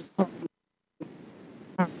field of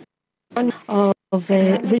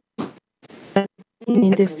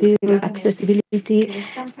in the field of accessibility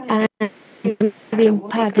and in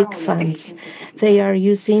public funds. They are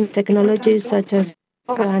using technologies such as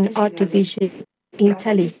and artificial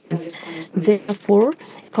intelligence, therefore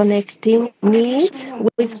connecting needs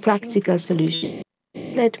with practical solutions.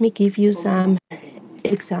 Let me give you some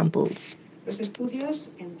examples.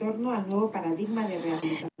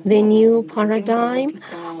 The new paradigm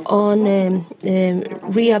on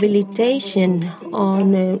rehabilitation,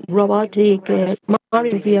 on robotic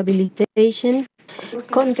marine rehabilitation,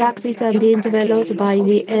 conducted and being developed by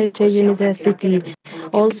the Essl University.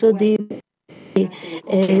 Also the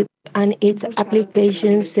and its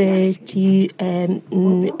applications to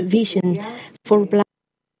vision for blind.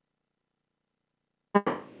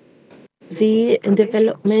 The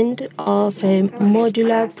development of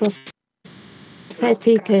modular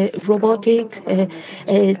prosthetic robotic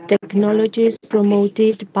technologies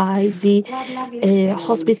promoted by the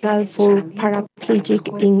Hospital for Paraplegic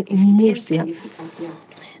in Murcia.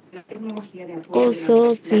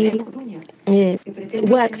 Also, the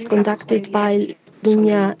works conducted by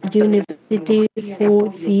Catalina University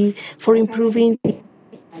for improving the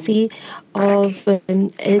efficiency of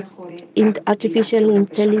artificial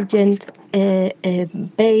intelligence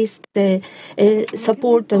based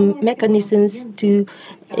support mechanisms to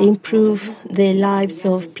improve the lives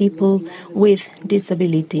of people with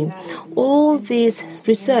disability. All this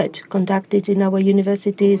research conducted in our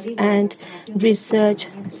universities and research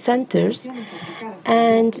centers,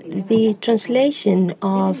 and the translation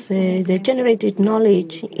of the generated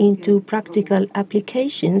knowledge into practical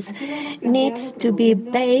applications needs to be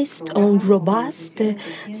based on robust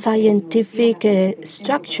scientific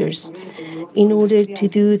structures. In order to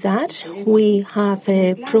do that, we have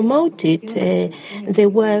promoted the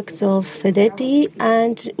works of Fedeti,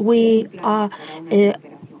 and we are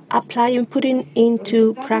applying, putting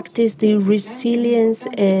into practice the resilience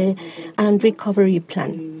and recovery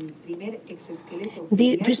plan.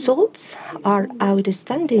 The results are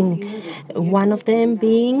outstanding, one of them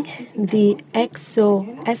being the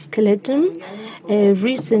exoskeleton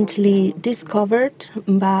recently discovered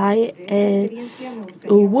by a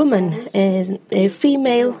woman, a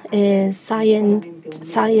female scientific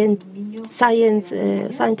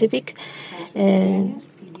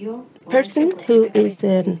person who is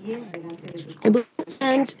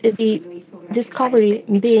and the discovery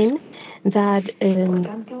being that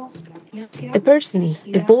a person,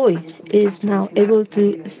 a boy, is now able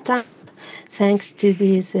to stand thanks to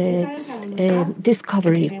this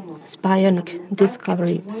discovery, bionic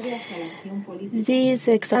discovery. These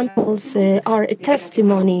examples are a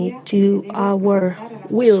testimony to our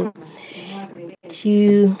will,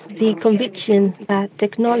 to the conviction that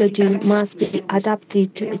technology must be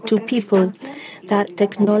adapted to people, that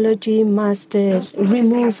technology must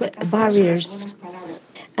remove barriers.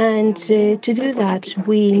 And to do that,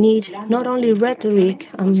 we need not only rhetoric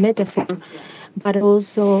and metaphor, but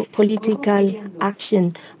also political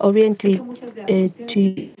action oriented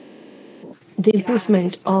to the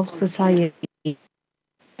improvement of society.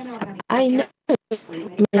 I know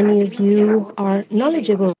many of you are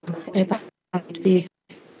knowledgeable about this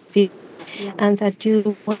field and that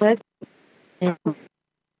you work,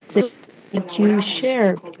 that you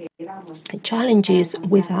share challenges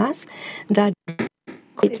with us, that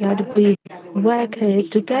we work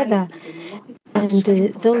together. And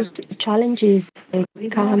those challenges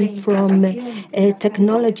come from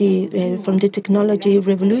technology, from the technology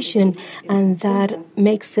revolution, and that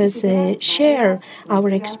makes us share our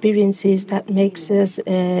experiences, that makes us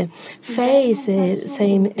face the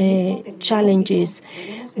same challenges.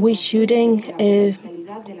 We shouldn't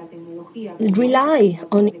rely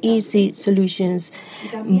on easy solutions,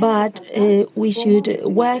 but we should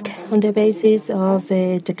work on the basis of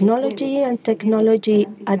technology and technology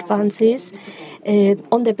advances,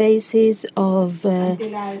 on the basis of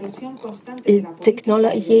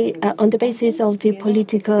technology, on the basis of the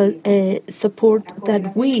political support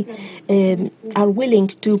that we are willing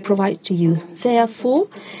to provide to you. Therefore,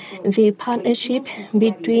 the partnership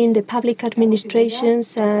between the public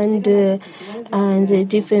administrations and the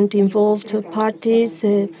different involved parties,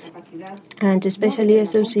 and especially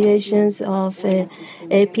associations of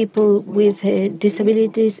people with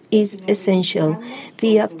disabilities, is essential.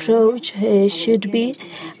 The approach should be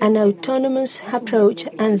an autonomous approach,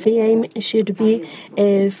 and the aim should be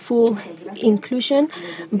full inclusion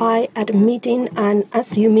by admitting and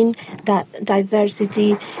assuming that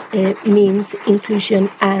diversity means inclusion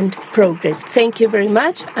and progress. Thank you very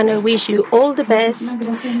much, and I wish you all the best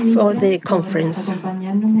for the conference.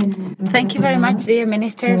 Thank you very much, dear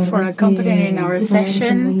Minister, for accompanying our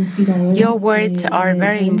session. Your words are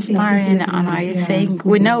very inspiring, and I think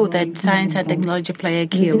we know that science and technology play a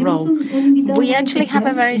key role. We actually have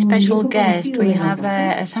a very special guest. We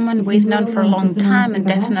have someone we've known for a long time, and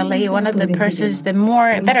definitely one of the persons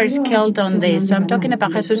better skilled on this. So I'm talking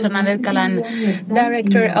about Jesús Hernández,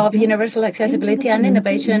 Director of Universal Accessibility and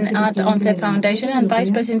Innovation at ONCE Foundation and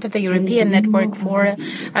Vice President of the European Network for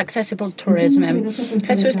Accessible Tourism.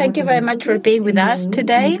 Jesús, thank you very much for being with us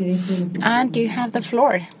today, and you have the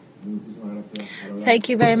floor. Thank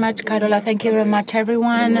you very much, Carola. Thank you very much,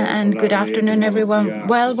 everyone, and good afternoon, everyone.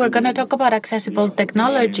 Well, we're going to talk about accessible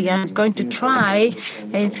technology. I'm going to try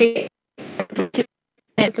and think a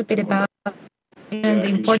little bit about the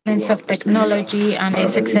importance of technology and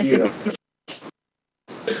its accessibility.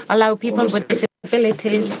 Allow people with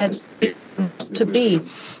disabilities to be.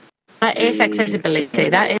 That is accessibility.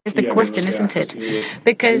 That is the question, isn't it?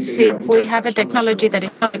 Because if we have a technology that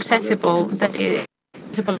is not accessible, that is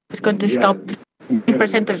going to stop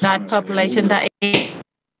 10% of that population, that is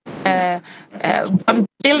 1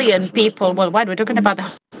 billion people worldwide. We're talking about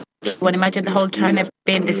when imagine the whole China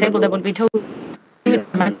being disabled, that would be totally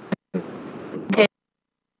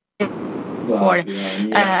for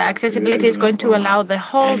accessibility is going to allow the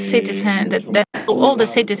whole citizen, all the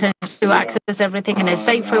citizens to access everything in a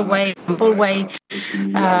safer way, simple way.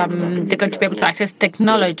 They're going to be able to access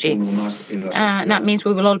technology. That means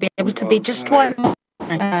we will all be able to be just one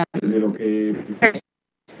person.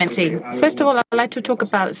 First of all, I'd like to talk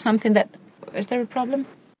about something that... Is there a problem?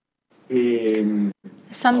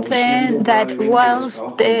 Something that whilst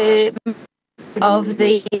of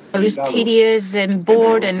the most tedious and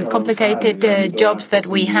bored and complicated jobs that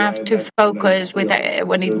we have to focus with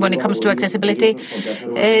when it comes to accessibility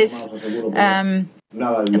is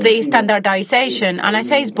the standardization. And I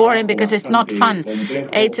say it's boring because it's not fun.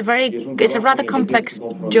 It's a rather complex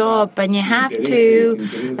job, and you have to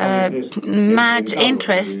match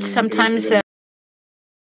interests. Sometimes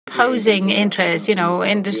opposing interests,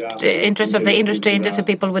 interest of the industry, interest of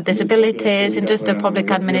people with disabilities, interest of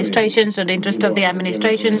public administrations, or interest of the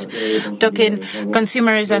administrations, talking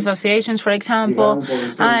consumers associations, for example.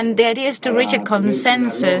 And the idea is to reach a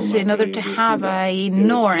consensus in order to have a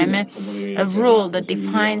norm, a rule that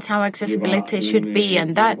defines how accessibility should be.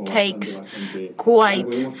 And that takes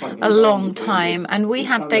quite a long time. And we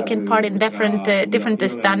have taken part in different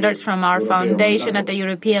standards from our foundation at the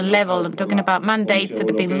European level. I'm talking about mandates that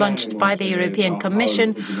have been launched by the European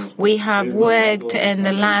Commission. We have worked in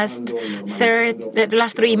the last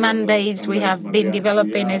 3 mandates. We have been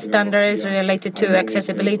developing standards related to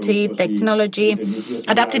accessibility, technology,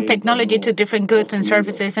 adapting technology to different goods and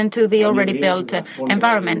services and to the already built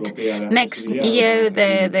environment. Next year,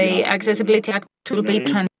 the Accessibility Act will be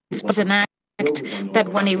transposed as an act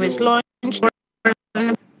that when it was launched,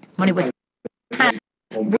 when it was passed,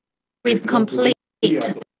 with complete,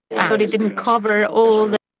 but it didn't cover all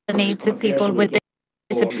the needs of people with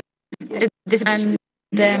disabilities. And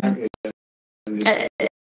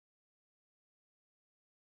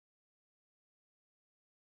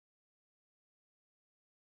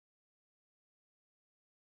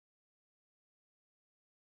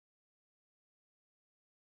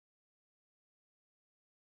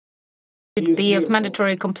should be of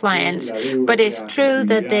mandatory compliance. But it's true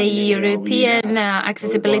that the European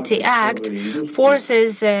Accessibility Act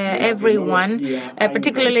forces everyone,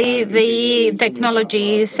 particularly the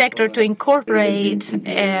technology sector, to incorporate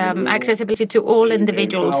accessibility to all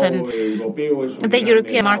individuals. And the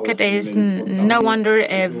European market is no wonder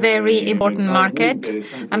a very important market.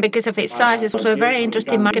 And because of its size, it's also a very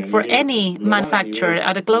interesting market for any manufacturer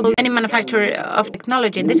at a global, any manufacturer of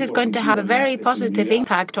technology. And this is going to have a very positive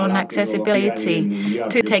impact on accessibility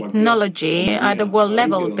to technology at a world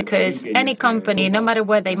level, because any company, no matter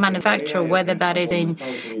where they manufacture, whether that is in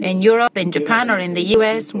Europe, in Japan, or in the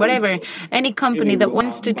US, whatever, any company that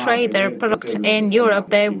wants to trade their products in Europe,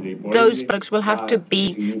 those products will have to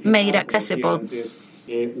be made accessible.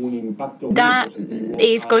 That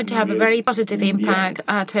is going to have a very positive impact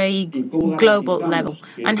at a global level.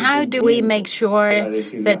 And how do we make sure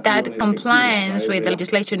that that compliance with the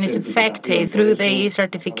legislation is effective? Through the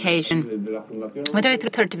certification. We do it through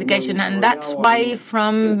certification, and that's why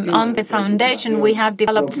on the foundation we have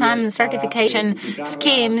developed some certification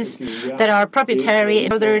schemes that are proprietary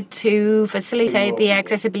in order to facilitate the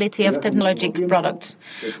accessibility of technological products.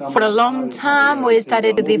 For a long time, we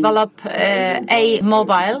started to develop a mobile,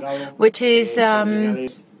 which is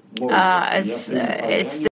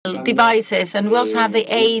devices, and we also have the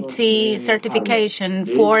AT certification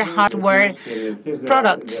for hardware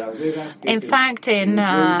products. In fact, in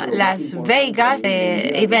Las Vegas,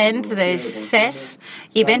 the event, the CES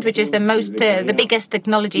event, which is the biggest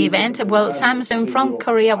technology event, well, Samsung from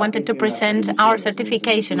Korea wanted to present our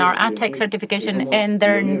certification, our ATEC certification, in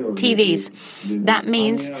their TVs. That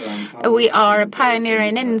means we are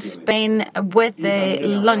pioneering in Spain with the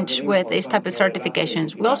launch with this type of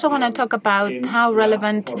certifications. We also want to talk about how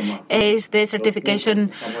relevant is the certification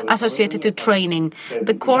associated to training.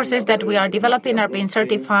 The courses that we are developing are being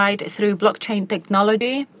certified through blockchain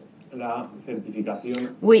technology.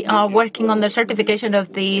 We are working on the certification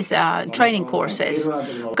of these training courses.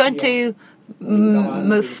 We're going to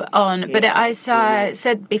move on. But as I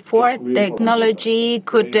said before, technology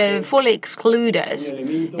could fully exclude us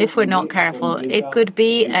if we're not careful. It could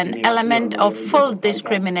be an element of full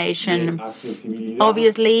discrimination,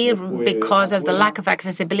 obviously because of the lack of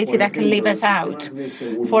accessibility that can leave us out.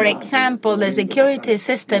 For example, the security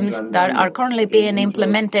systems that are currently being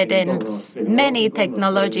implemented in many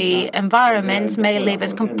technology environments may leave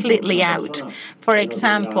us completely out. For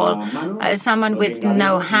example, someone with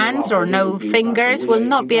no hands or no fingers will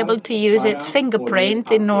not be able to use its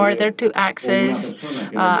fingerprint in order to access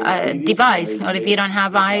a device. Or if you don't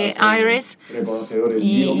have iris,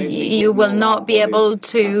 you will not be able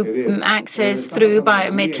to access through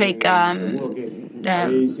biometric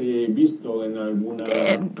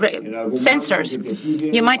sensors.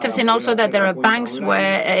 You might have seen also that there are banks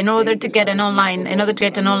where, in order to get an online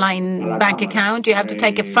bank account, you have to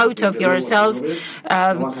take a photo of yourself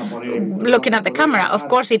looking at the camera. Of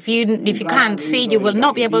course, if you can't see, you will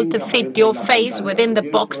not be able to fit your face within the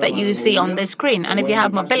box that you see on the screen. And if you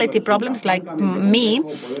have mobility problems like me,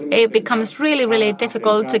 it becomes really, really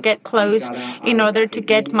difficult to get close in order to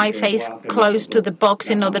get my face close to the box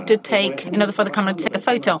in order for the camera to take the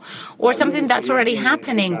photo. Or something that's already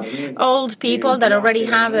happening. Old people that already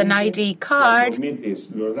have an ID card,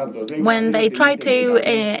 when they try to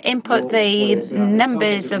input the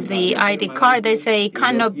numbers of the ID card, they say it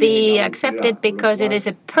cannot be accepted because it is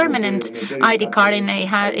a permanent ID card and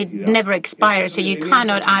it never expires, so you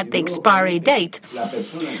cannot add the expiry date.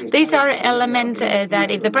 These are elements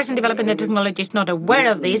that if the person developing the technology is not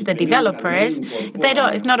aware of these, the developers,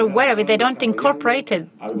 if not aware of it, they don't incorporate it,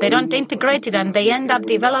 they don't integrate it, and they end up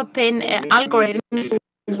developing algorithms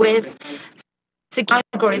with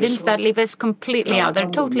algorithms that leave us completely out. They're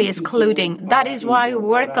totally excluding. That is why we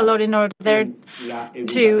work a lot in order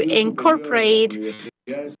to incorporate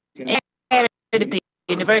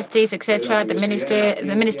universities, etc. The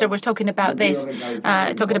minister was talking about this,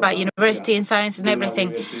 talking about university and science and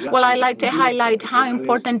everything. Well, I like to highlight how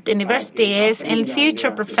important university is in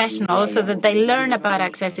future professionals so that they learn about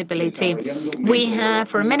accessibility. We have,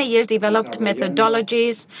 for many years, developed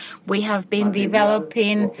methodologies. We have been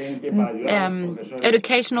developing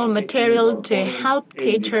educational material to help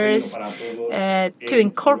teachers to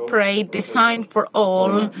incorporate design for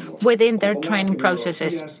all within their training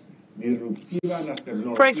processes.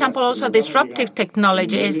 For example, also disruptive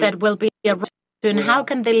technologies that will be soon, how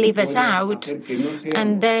can they leave us out?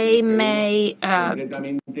 And they may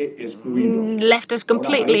left us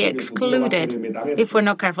completely excluded if we're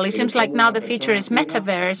not careful. It seems like now the future is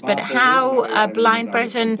metaverse, but how a blind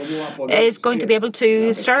person is going to be able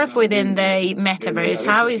to surf within the metaverse?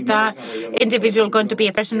 How is that individual going to be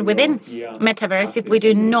a person within metaverse if we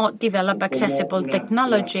do not develop accessible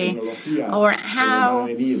technology? Or how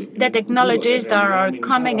the technologies that are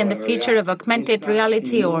coming in the future of augmented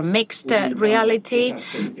reality or mixed reality,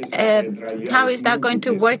 how is that going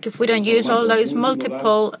to work if we don't use all those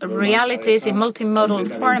multiple realities in multimodal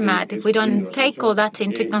format? If we don't take all that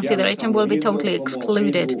into consideration, we'll be totally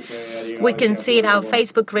excluded. We can see how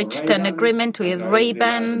Facebook reached an agreement with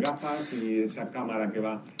Ray-Ban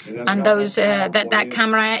and those that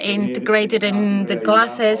camera integrated in the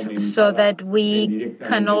glasses so that we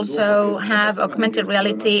can also have augmented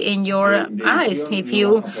reality in your eyes. If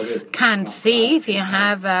you can't see, if you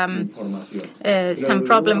have some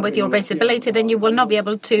problem with your visibility, then you will not be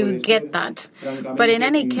able to get that. But in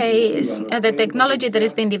any case, the technology that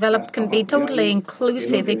is being developed can be totally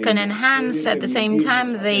inclusive. It can enhance at the same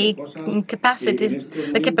time the capacities,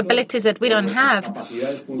 the capabilities that we don't have.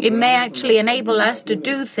 It may actually enable us to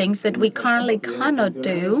do things that we currently cannot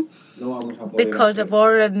do because of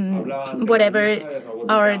our whatever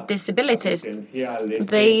our disabilities.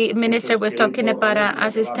 The minister was talking about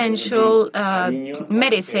assistential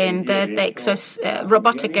medicine, the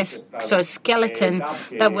robotic exoskeleton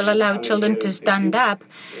that will allow children to stand up.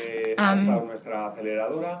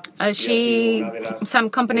 Some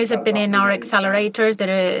companies have been in our accelerators.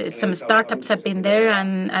 Some startups have been there,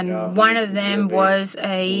 and one of them was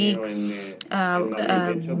a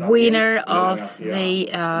winner of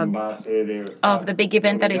the big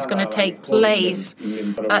event that is going to take place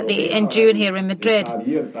in June here in Madrid.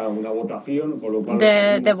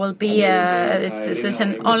 There will be this is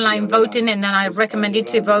an online voting, and I recommend you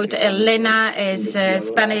to vote. Elena is a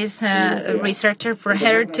Spanish researcher, for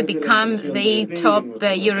her to become the top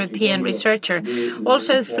European researcher.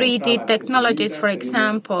 Also, 3D technologies, for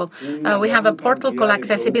example. We have a portal called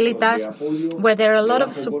Accessibilitas, where there are a lot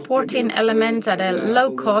of supporting elements at a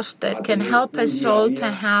low cost that can help us all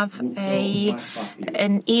to have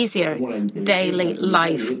an easier daily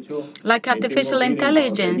life. Like artificial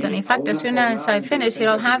intelligence. And in fact, as soon as I finish here,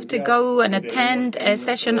 I'll have to go and attend a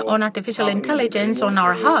session on artificial intelligence on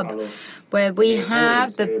our hub, where we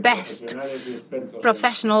have the best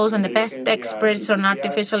professionals and the best experts on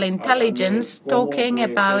artificial intelligence talking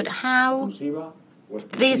about how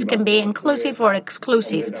this can be inclusive or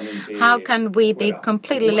exclusive. How can we be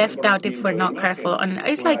completely left out if we're not careful? And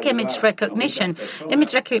it's like image recognition.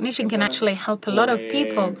 Image recognition can actually help a lot of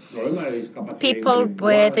people. People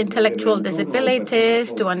with intellectual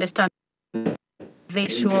disabilities to understand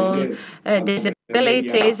visual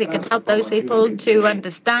disabilities. It can help those people to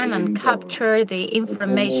understand and capture the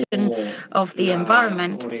information of the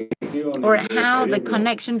environment, or how the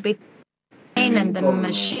connection between and the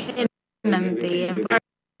machine and the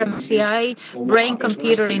environment, CI,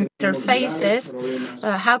 brain-computer interfaces,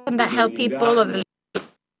 how can that help people of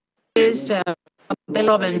these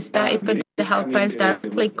problems? That is going to help us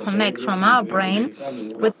directly connect from our brain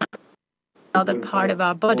with another part of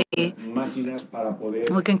our body.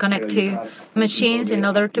 We can connect to machines in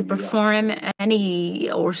order to perform any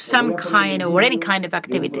kind of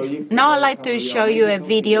activities. Now I'd like to show you a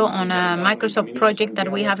video on a Microsoft project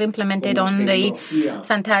that we have implemented on the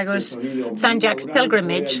Saint-Jacques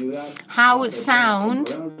pilgrimage. How sound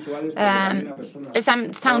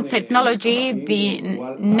technology,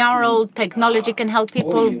 neural technology, can help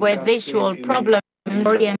people with visual problems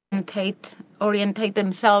orientate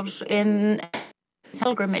themselves in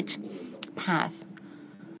pilgrimage path.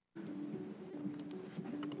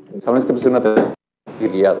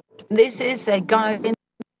 This is a guide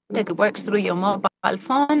that works through your mobile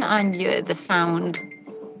phone and the sound.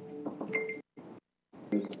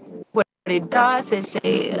 What it does is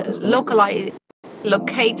it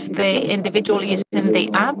locates the individual using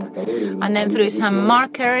the app, and then through some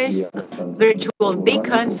markers, virtual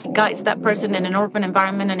beacons, guides that person in an urban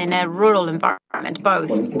environment and in a rural environment,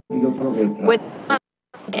 both. With that,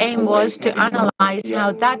 the aim was to analyze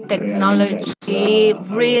how that technology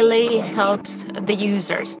really helps the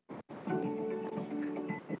users.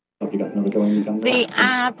 The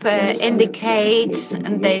app indicates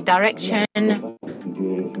the direction,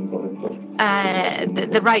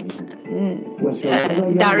 the right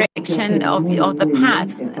direction of the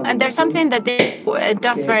path. And there's something that it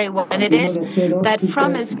does very well, and it is that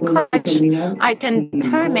from scratch I can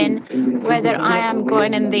determine whether I am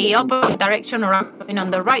going in the opposite direction or I'm going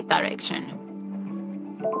on the right direction.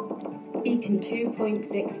 peak in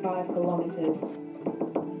 2.65 kilometers.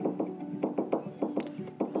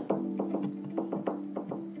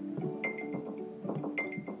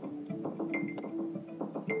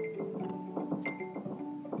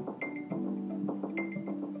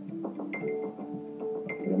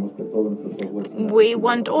 We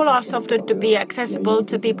want all our software to be accessible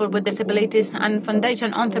to people with disabilities, and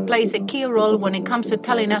Fundación Essl plays a key role when it comes to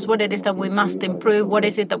telling us what it is that we must improve, what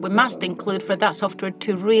is it that we must include for that software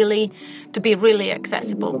to be really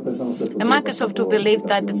accessible. And Microsoft will believe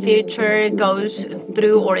that the future goes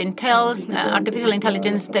through or entails artificial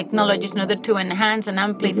intelligence technologies in order to enhance and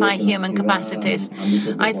amplify human capacities.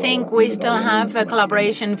 I think we still have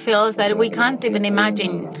collaboration fields that we can't even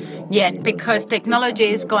imagine yet, because technology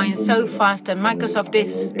is going so fast and Microsoft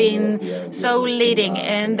is being so leading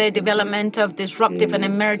in the development of disruptive and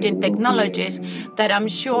emerging technologies that I'm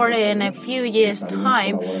sure in a few years'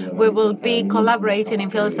 time we will be collaborating in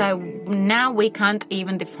fields that now we can't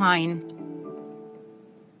even define.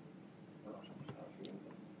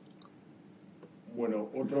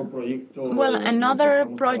 Well, another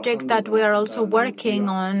project that we are also working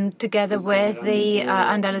on together with the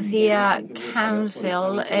Andalusia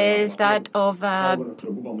Council is that of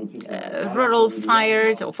rural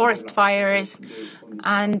fires or forest fires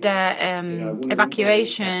and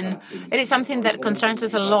evacuation. It is something that concerns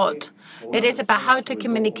us a lot. It is about how to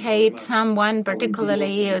communicate someone,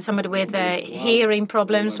 particularly somebody with hearing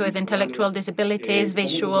problems, with intellectual disabilities,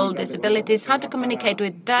 visual disabilities, how to communicate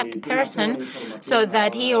with that person so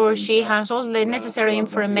that he or she has all the necessary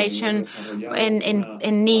information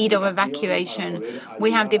in need of evacuation.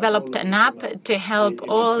 We have developed an app to help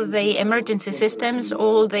all the emergency systems,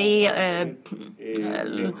 all the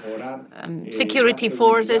security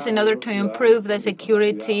forces in order to improve the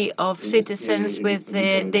security of citizens with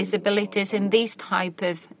disabilities in these type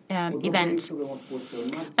of events.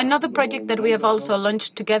 Another project that we have also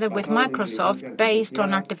launched together with Microsoft, based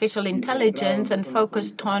on artificial intelligence and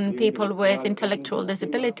focused on people with intellectual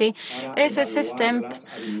disability, is a system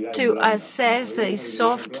to assess the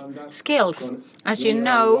soft skills. As you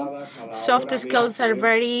know, soft skills are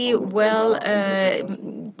very well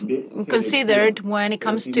considered when it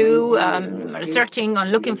comes to searching or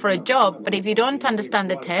looking for a job. But if you don't understand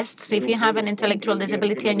the tests, if you have an intellectual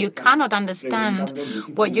disability and you cannot understand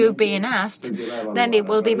what you're being asked, then it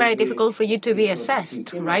will be very difficult for you to be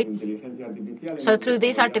assessed, right? So through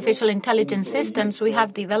these artificial intelligence systems, we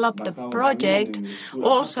have developed a project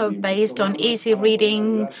also based on easy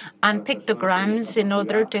reading and pictograms in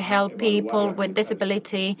order to help people with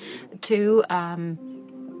disability to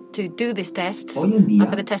do these tests and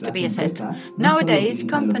for the test to be assessed. Nowadays,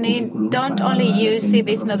 companies don't only use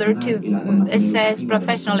CVs in order to assess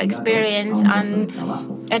professional experience and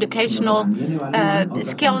educational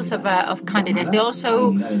skills of candidates. They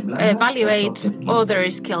also evaluate other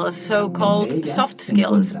skills, so-called soft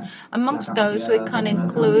skills. Amongst those, we can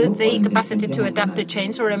include the capacity to adapt to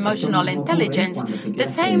change or emotional intelligence. The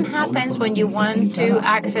same happens when you want to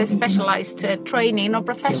access specialized training or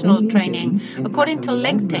professional training. According to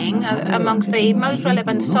LinkedIn, amongst the most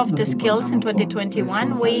relevant soft skills in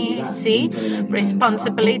 2021, we see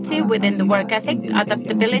responsibility within the work ethic,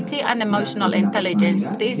 adaptability, and emotional intelligence.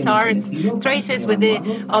 These are traces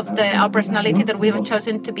of our personality that we have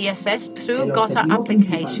chosen to be assessed through GOSA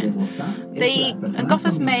application.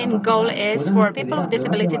 GOSA's main goal is for people with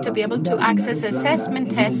disability to be able to access assessment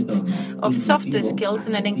tests of softer skills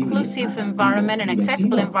in an inclusive environment, an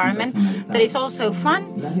accessible environment that is also fun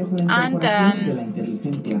and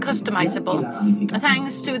customizable.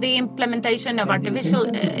 Thanks to the implementation of artificial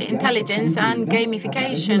intelligence and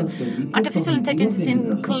gamification, artificial intelligence is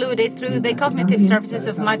included through the cognitive services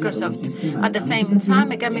of Microsoft. At the same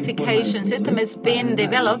time, a gamification system is being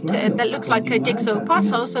developed that looks like a jigsaw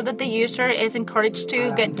puzzle so that the user is encouraged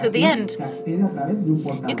to get to the end.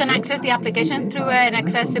 You can access the application through an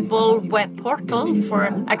accessible web portal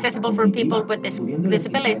accessible for people with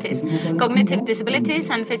disabilities, cognitive disabilities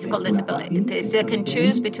and physical disabilities. They can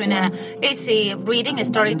choose between easy reading,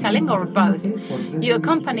 storytelling, or both. You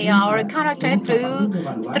accompany our character through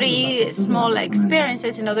 3 small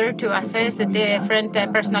experiences in order to assess the different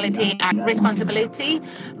personality and responsibility,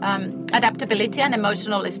 adaptability, and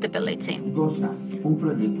emotional stability.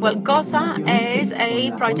 Well, GOSA is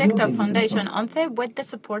a project of Fundación Essl with the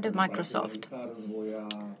support of Microsoft.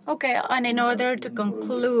 Okay, and in order to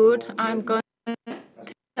conclude, I'm going to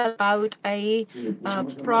tell about a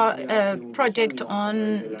project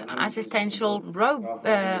on assistential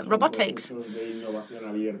robotics.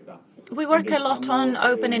 We work a lot on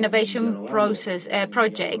open innovation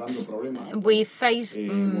projects. We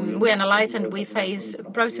analyze and we face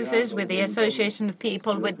processes with the Association of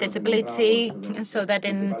People with Disability, so that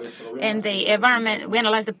in the environment, we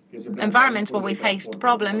analyze the environments where we faced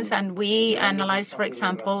problems, and we analyze, for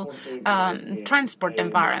example, transport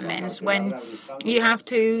environments when you have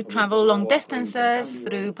to travel long distances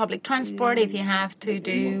through public transport, if you have to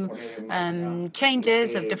do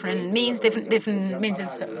changes of different means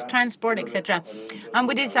of transport, etc. And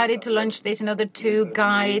we decided to launch this in order to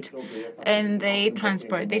guide in the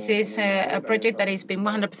transport. This is a project that has been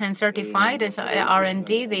 100% certified as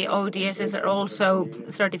R&D. The ODSs are also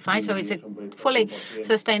certified, so it's a fully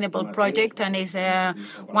sustainable project and is a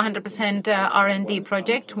 100% R&D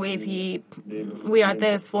project. We are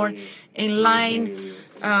therefore in line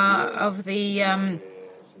of the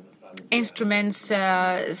instruments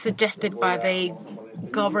suggested by the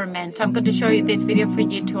government. I'm going to show you this video for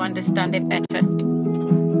you to understand it better.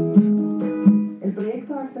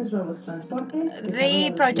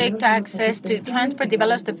 The project Access to Transport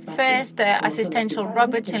develops the first assistential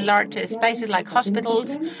robots in large spaces like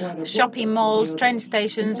hospitals, shopping malls, train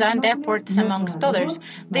stations, and airports, amongst others.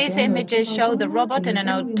 These images show the robot in an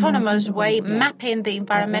autonomous way mapping the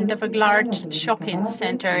environment of a large shopping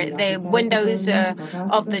center, the windows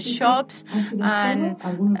of the shops,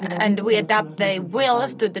 and we adapt the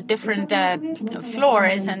wheels to the different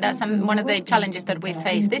floors, and that's one of the challenges that we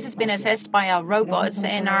face. This has been assessed by our robots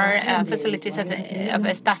in our facilities of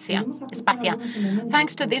Espacia.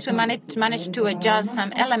 Thanks to this, we managed to adjust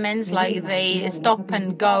some elements like the stop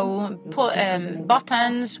and go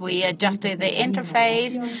buttons. We adjusted the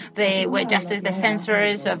interface. We adjusted the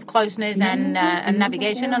sensors of closeness and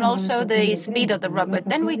navigation, and also the speed of the robot.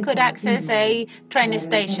 Then we could access a train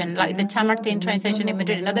station like the Chamartin train station in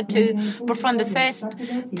Madrid in order to perform the first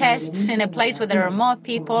tests in a place where there are more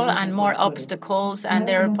people and more obstacles, and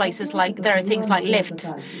there are things like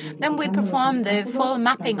lifts. Then we perform the full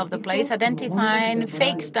mapping of the place, identifying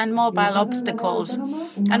fixed and mobile obstacles.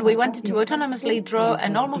 And we wanted to autonomously draw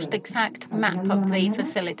an almost exact map of the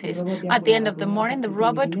facilities. At the end of the morning, the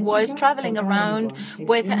robot was traveling around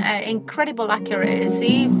with incredible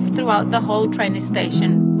accuracy throughout the whole train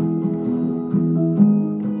station.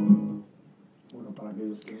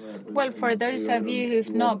 Well, for those of you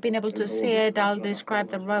who've not been able to see it, I'll describe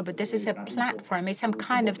the robot. This is a platform. It's some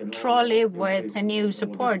kind of trolley with a new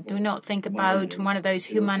support. Do not think about one of those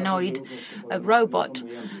humanoid robot.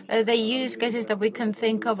 The use cases that we can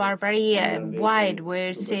think of are very wide.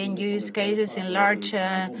 We're seeing use cases in large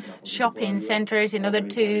shopping centers in order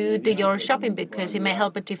to do your shopping, because it may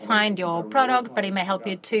help you to find your product, but it may help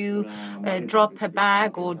you to drop a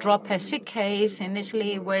bag or drop a suitcase.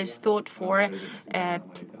 Initially, it was thought for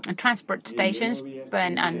transport stations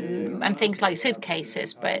and things like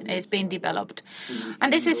suitcases, but it's been developed.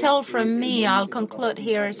 And this is all from me. I'll conclude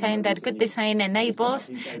here saying that good design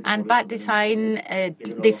enables and bad design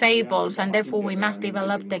disables, and therefore we must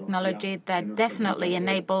develop technology that definitely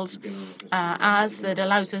enables us, that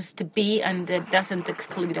allows us to be, and that doesn't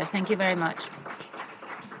exclude us. Thank you very much.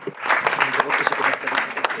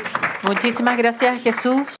 Muchísimas gracias,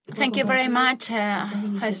 Jesús. Thank you very much,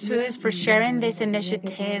 Jesus, for sharing these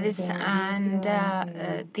initiatives and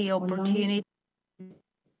the opportunity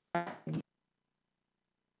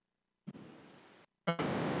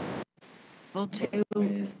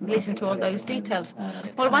to listen to all those details.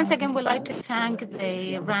 Well, once again, we'd like to thank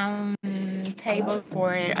the round table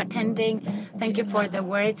for attending. Thank you for the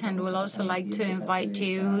words, and we'll also like to invite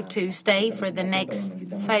you to stay for the next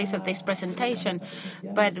phase of this presentation.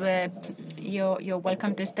 But you're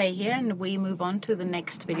welcome to stay here, and we move on to the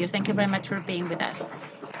next videos. Thank you very much for being with us.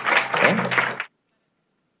 Okay.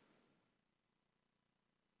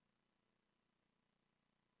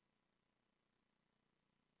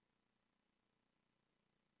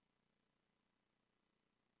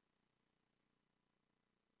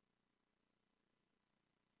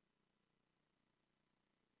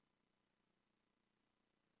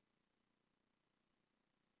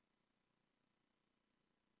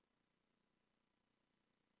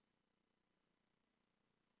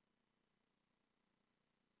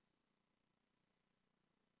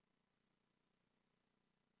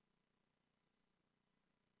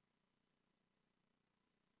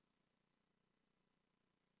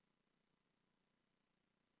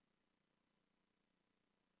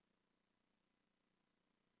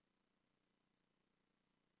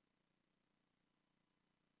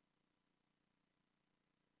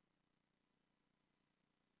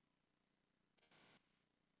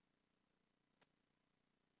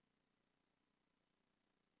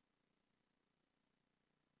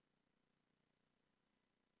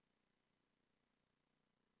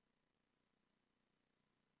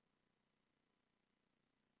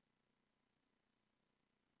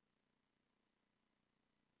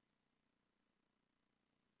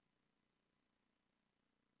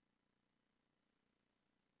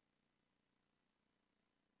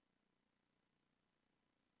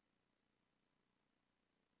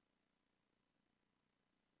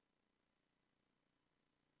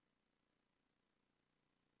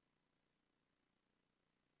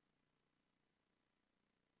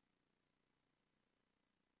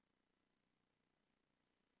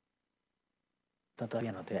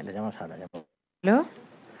 todavía no, le llamamos ahora. ¿Aló?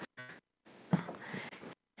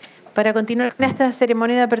 Para continuar en esta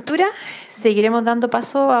ceremonia de apertura, seguiremos dando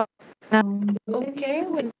paso a... Okay,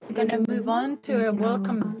 we're going to move on to a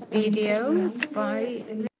welcome video by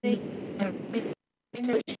the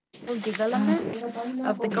Minister of Development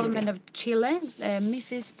of the Government of Chile,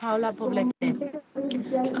 Mrs. Paula Poblete.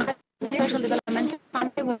 Social Development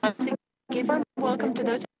Family would to give a welcome to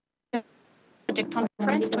those Project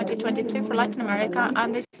Conference 2022 for Latin America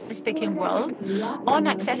and the speaking world on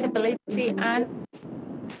accessibility and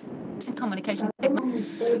communication technology.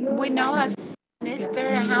 We know as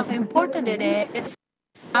Minister how important it is,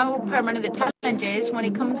 how permanent the challenge is when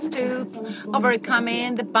it comes to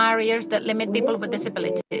overcoming the barriers that limit people with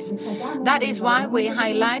disabilities. That is why we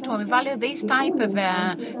highlight when we value these type of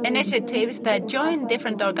initiatives that join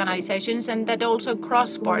different organizations and that also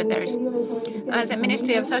cross borders. As a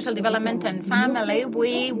Ministry of Social Development and Family,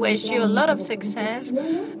 we wish you a lot of success,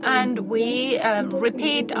 and we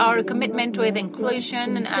repeat our commitment with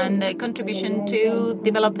inclusion and contribution to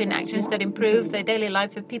developing actions that improve the daily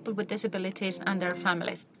life of people with disabilities and their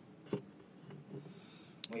families.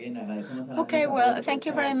 Okay, well, thank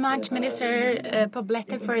you very much, Minister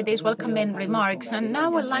Poblete, for these welcoming remarks. And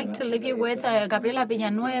now I'd like to leave you with Gabriela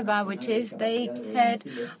Villanueva, which is the head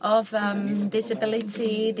of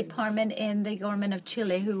Disability Department in the Government of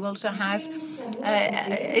Chile, who also has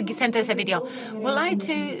sent us a video. We'd like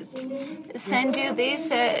to send you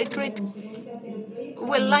this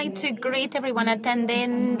We'd like to greet everyone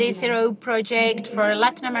attending the Zero Project for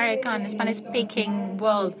Latin America and Spanish-speaking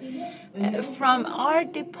world. From our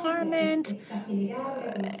department,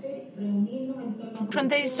 from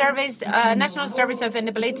the service, National Service of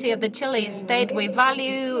Inability of the Chile state, we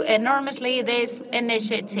value enormously this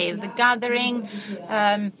initiative, the gathering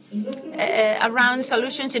around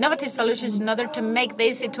solutions, innovative solutions, in order to make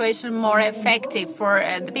this situation more effective for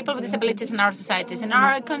the people with disabilities in our societies. In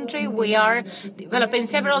our country, we are developing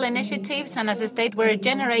several initiatives, and as a state, we're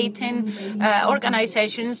generating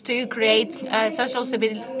organizations to create social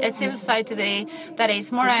civil society that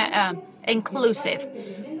is more inclusive.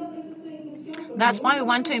 That's why we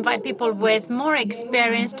want to invite people with more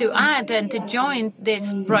experience to add and to join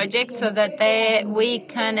this project so that we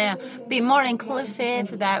can be more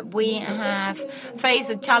inclusive, that we have faced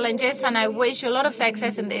the challenges. And I wish you a lot of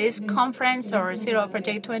success in this conference or Zero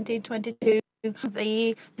Project 2022,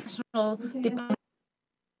 the National Department.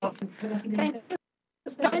 Thank you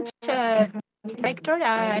very much, Director.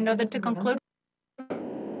 In order to conclude,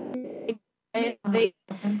 the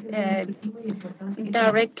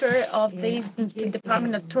director of the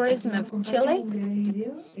Department of Tourism of Chile.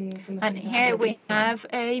 And here we have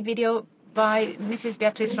a video by Mrs.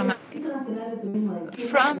 Beatriz from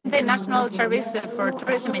the National Service for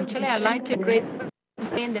Tourism in Chile. I'd like to greet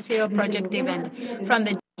in the Zero Project event from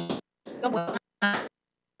the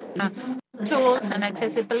tools and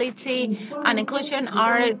accessibility and inclusion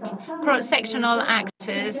are cross-sectional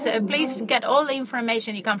access. Please get all the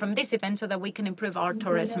information you can from this event so that we can improve our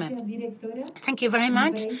tourism. Thank you very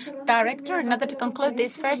much, Director. In order to conclude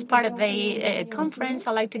this first part of the conference,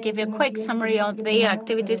 I'd like to give you a quick summary of the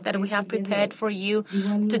activities that we have prepared for you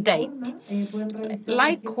today.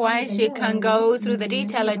 Likewise, you can go through the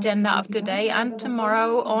detailed agenda of today and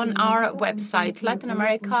tomorrow on our website,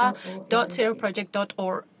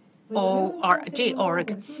 latinamerica.zeroproject.org.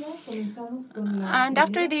 And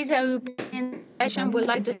after this opening session, we'd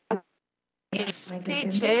like to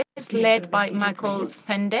speeches led by Michael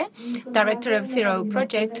Fende, Director of Zero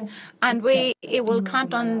Project, and it will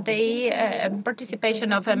count on the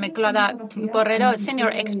participation of Micolada Borrero, Senior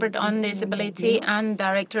Expert on Disability and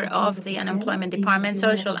Director of the Unemployment Department,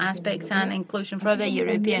 Social Aspects and Inclusion for the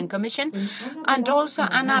European Commission, and also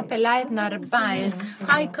Ana Peláez Narváez,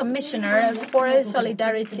 High Commissioner for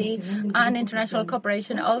Solidarity and International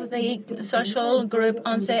Cooperation of the Social Group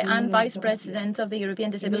ONCE and Vice President of the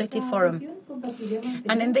European Disability Forum.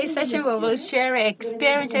 And in this session, we will share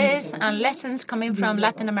experiences and lessons coming from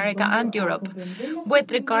Latin America and Europe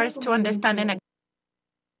with regards to understanding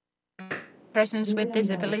persons with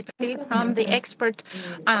disability from the expert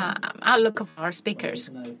outlook of our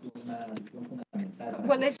speakers.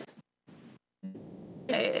 Well, this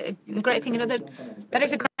great thing, that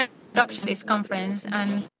is a great introduction to this conference,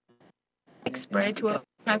 and experts will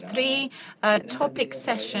have 3 topic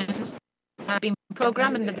sessions have been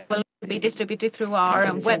programmed and that will be distributed through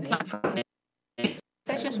our web platform.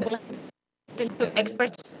 Sessions will include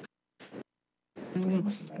experts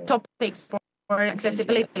topics for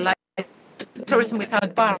accessibility, like tourism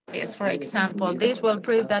without barriers, for example. This will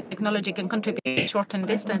prove that technology can contribute to shorten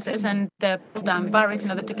distances and pull down barriers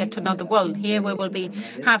in order to get to know the world. Here we will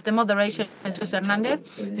have the moderation of Jesús Hernández.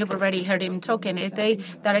 You've already heard him talking. Is the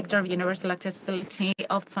Director of Universal Accessibility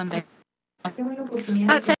of Fundación.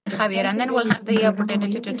 That's it, Javier, and then we'll have the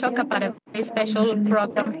opportunity to talk about a very special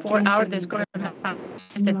program for our Descúbreme.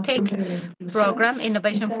 It's the TIC program,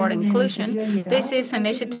 Innovation for Inclusion. This is an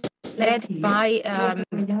initiative led by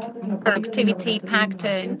Productivity Pact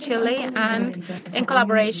in Chile and in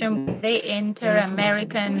collaboration with the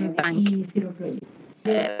Inter-American Bank.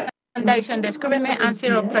 Fundación Descúbreme and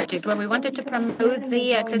Zero Project, where we wanted to promote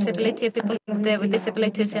the accessibility of people with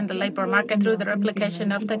disabilities in the labor market through the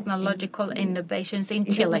replication of technological innovations in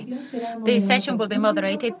Chile. This session will be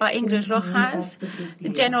moderated by Ingrid Rojas,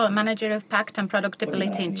 General Manager of PACT and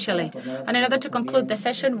Productability in Chile. And in order to conclude the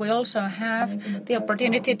session, we also have the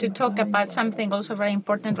opportunity to talk about something also very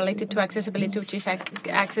important related to accessibility, which is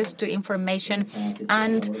access to information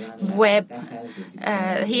and web.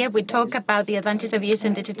 Here we talk about the advantages of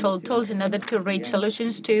using digital tools in order to reach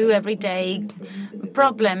solutions to everyday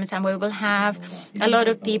problems, and we will have a lot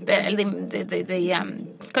of people, the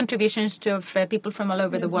contributions of people from all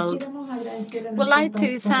over the world. We'd like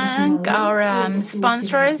to thank our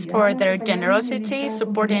sponsors for their generosity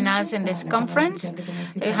supporting us in this conference.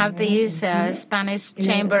 We have the Spanish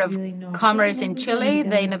Chamber of Commerce in Chile,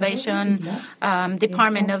 the Innovation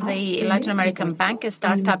Department of the Latin American Bank,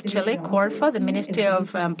 Startup Chile, Corfo, the Ministry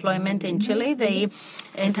of Employment in Chile, the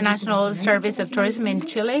International Service of Tourism in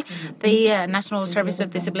Chile, the National Service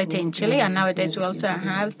of Disability in Chile, and nowadays we also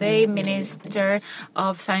have the Minister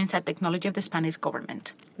of Science and Technology of the Spanish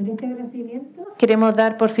government. Queremos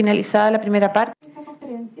dar por finalizada la primera parte de esta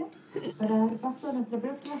conferencia para dar paso a nuestra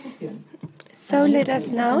próxima sesión. So let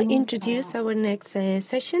us now introduce our next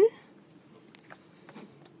session.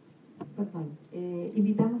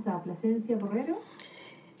 Invitamos a Plasencia Borrero,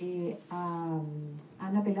 a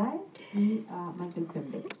Ana Peláez y a Michael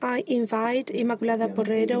Fembeck. I invite Inmaculada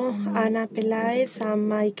Porrero, Ana Peláez, and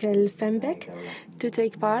Michael Fembeck to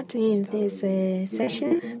take part in this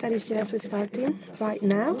session that is just starting right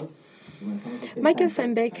now. Michael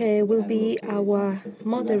Fembeck will be our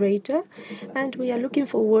moderator, and we are looking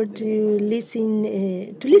forward to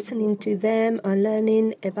listening to them and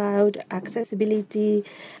learning about accessibility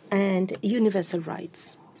and universal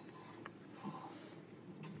rights.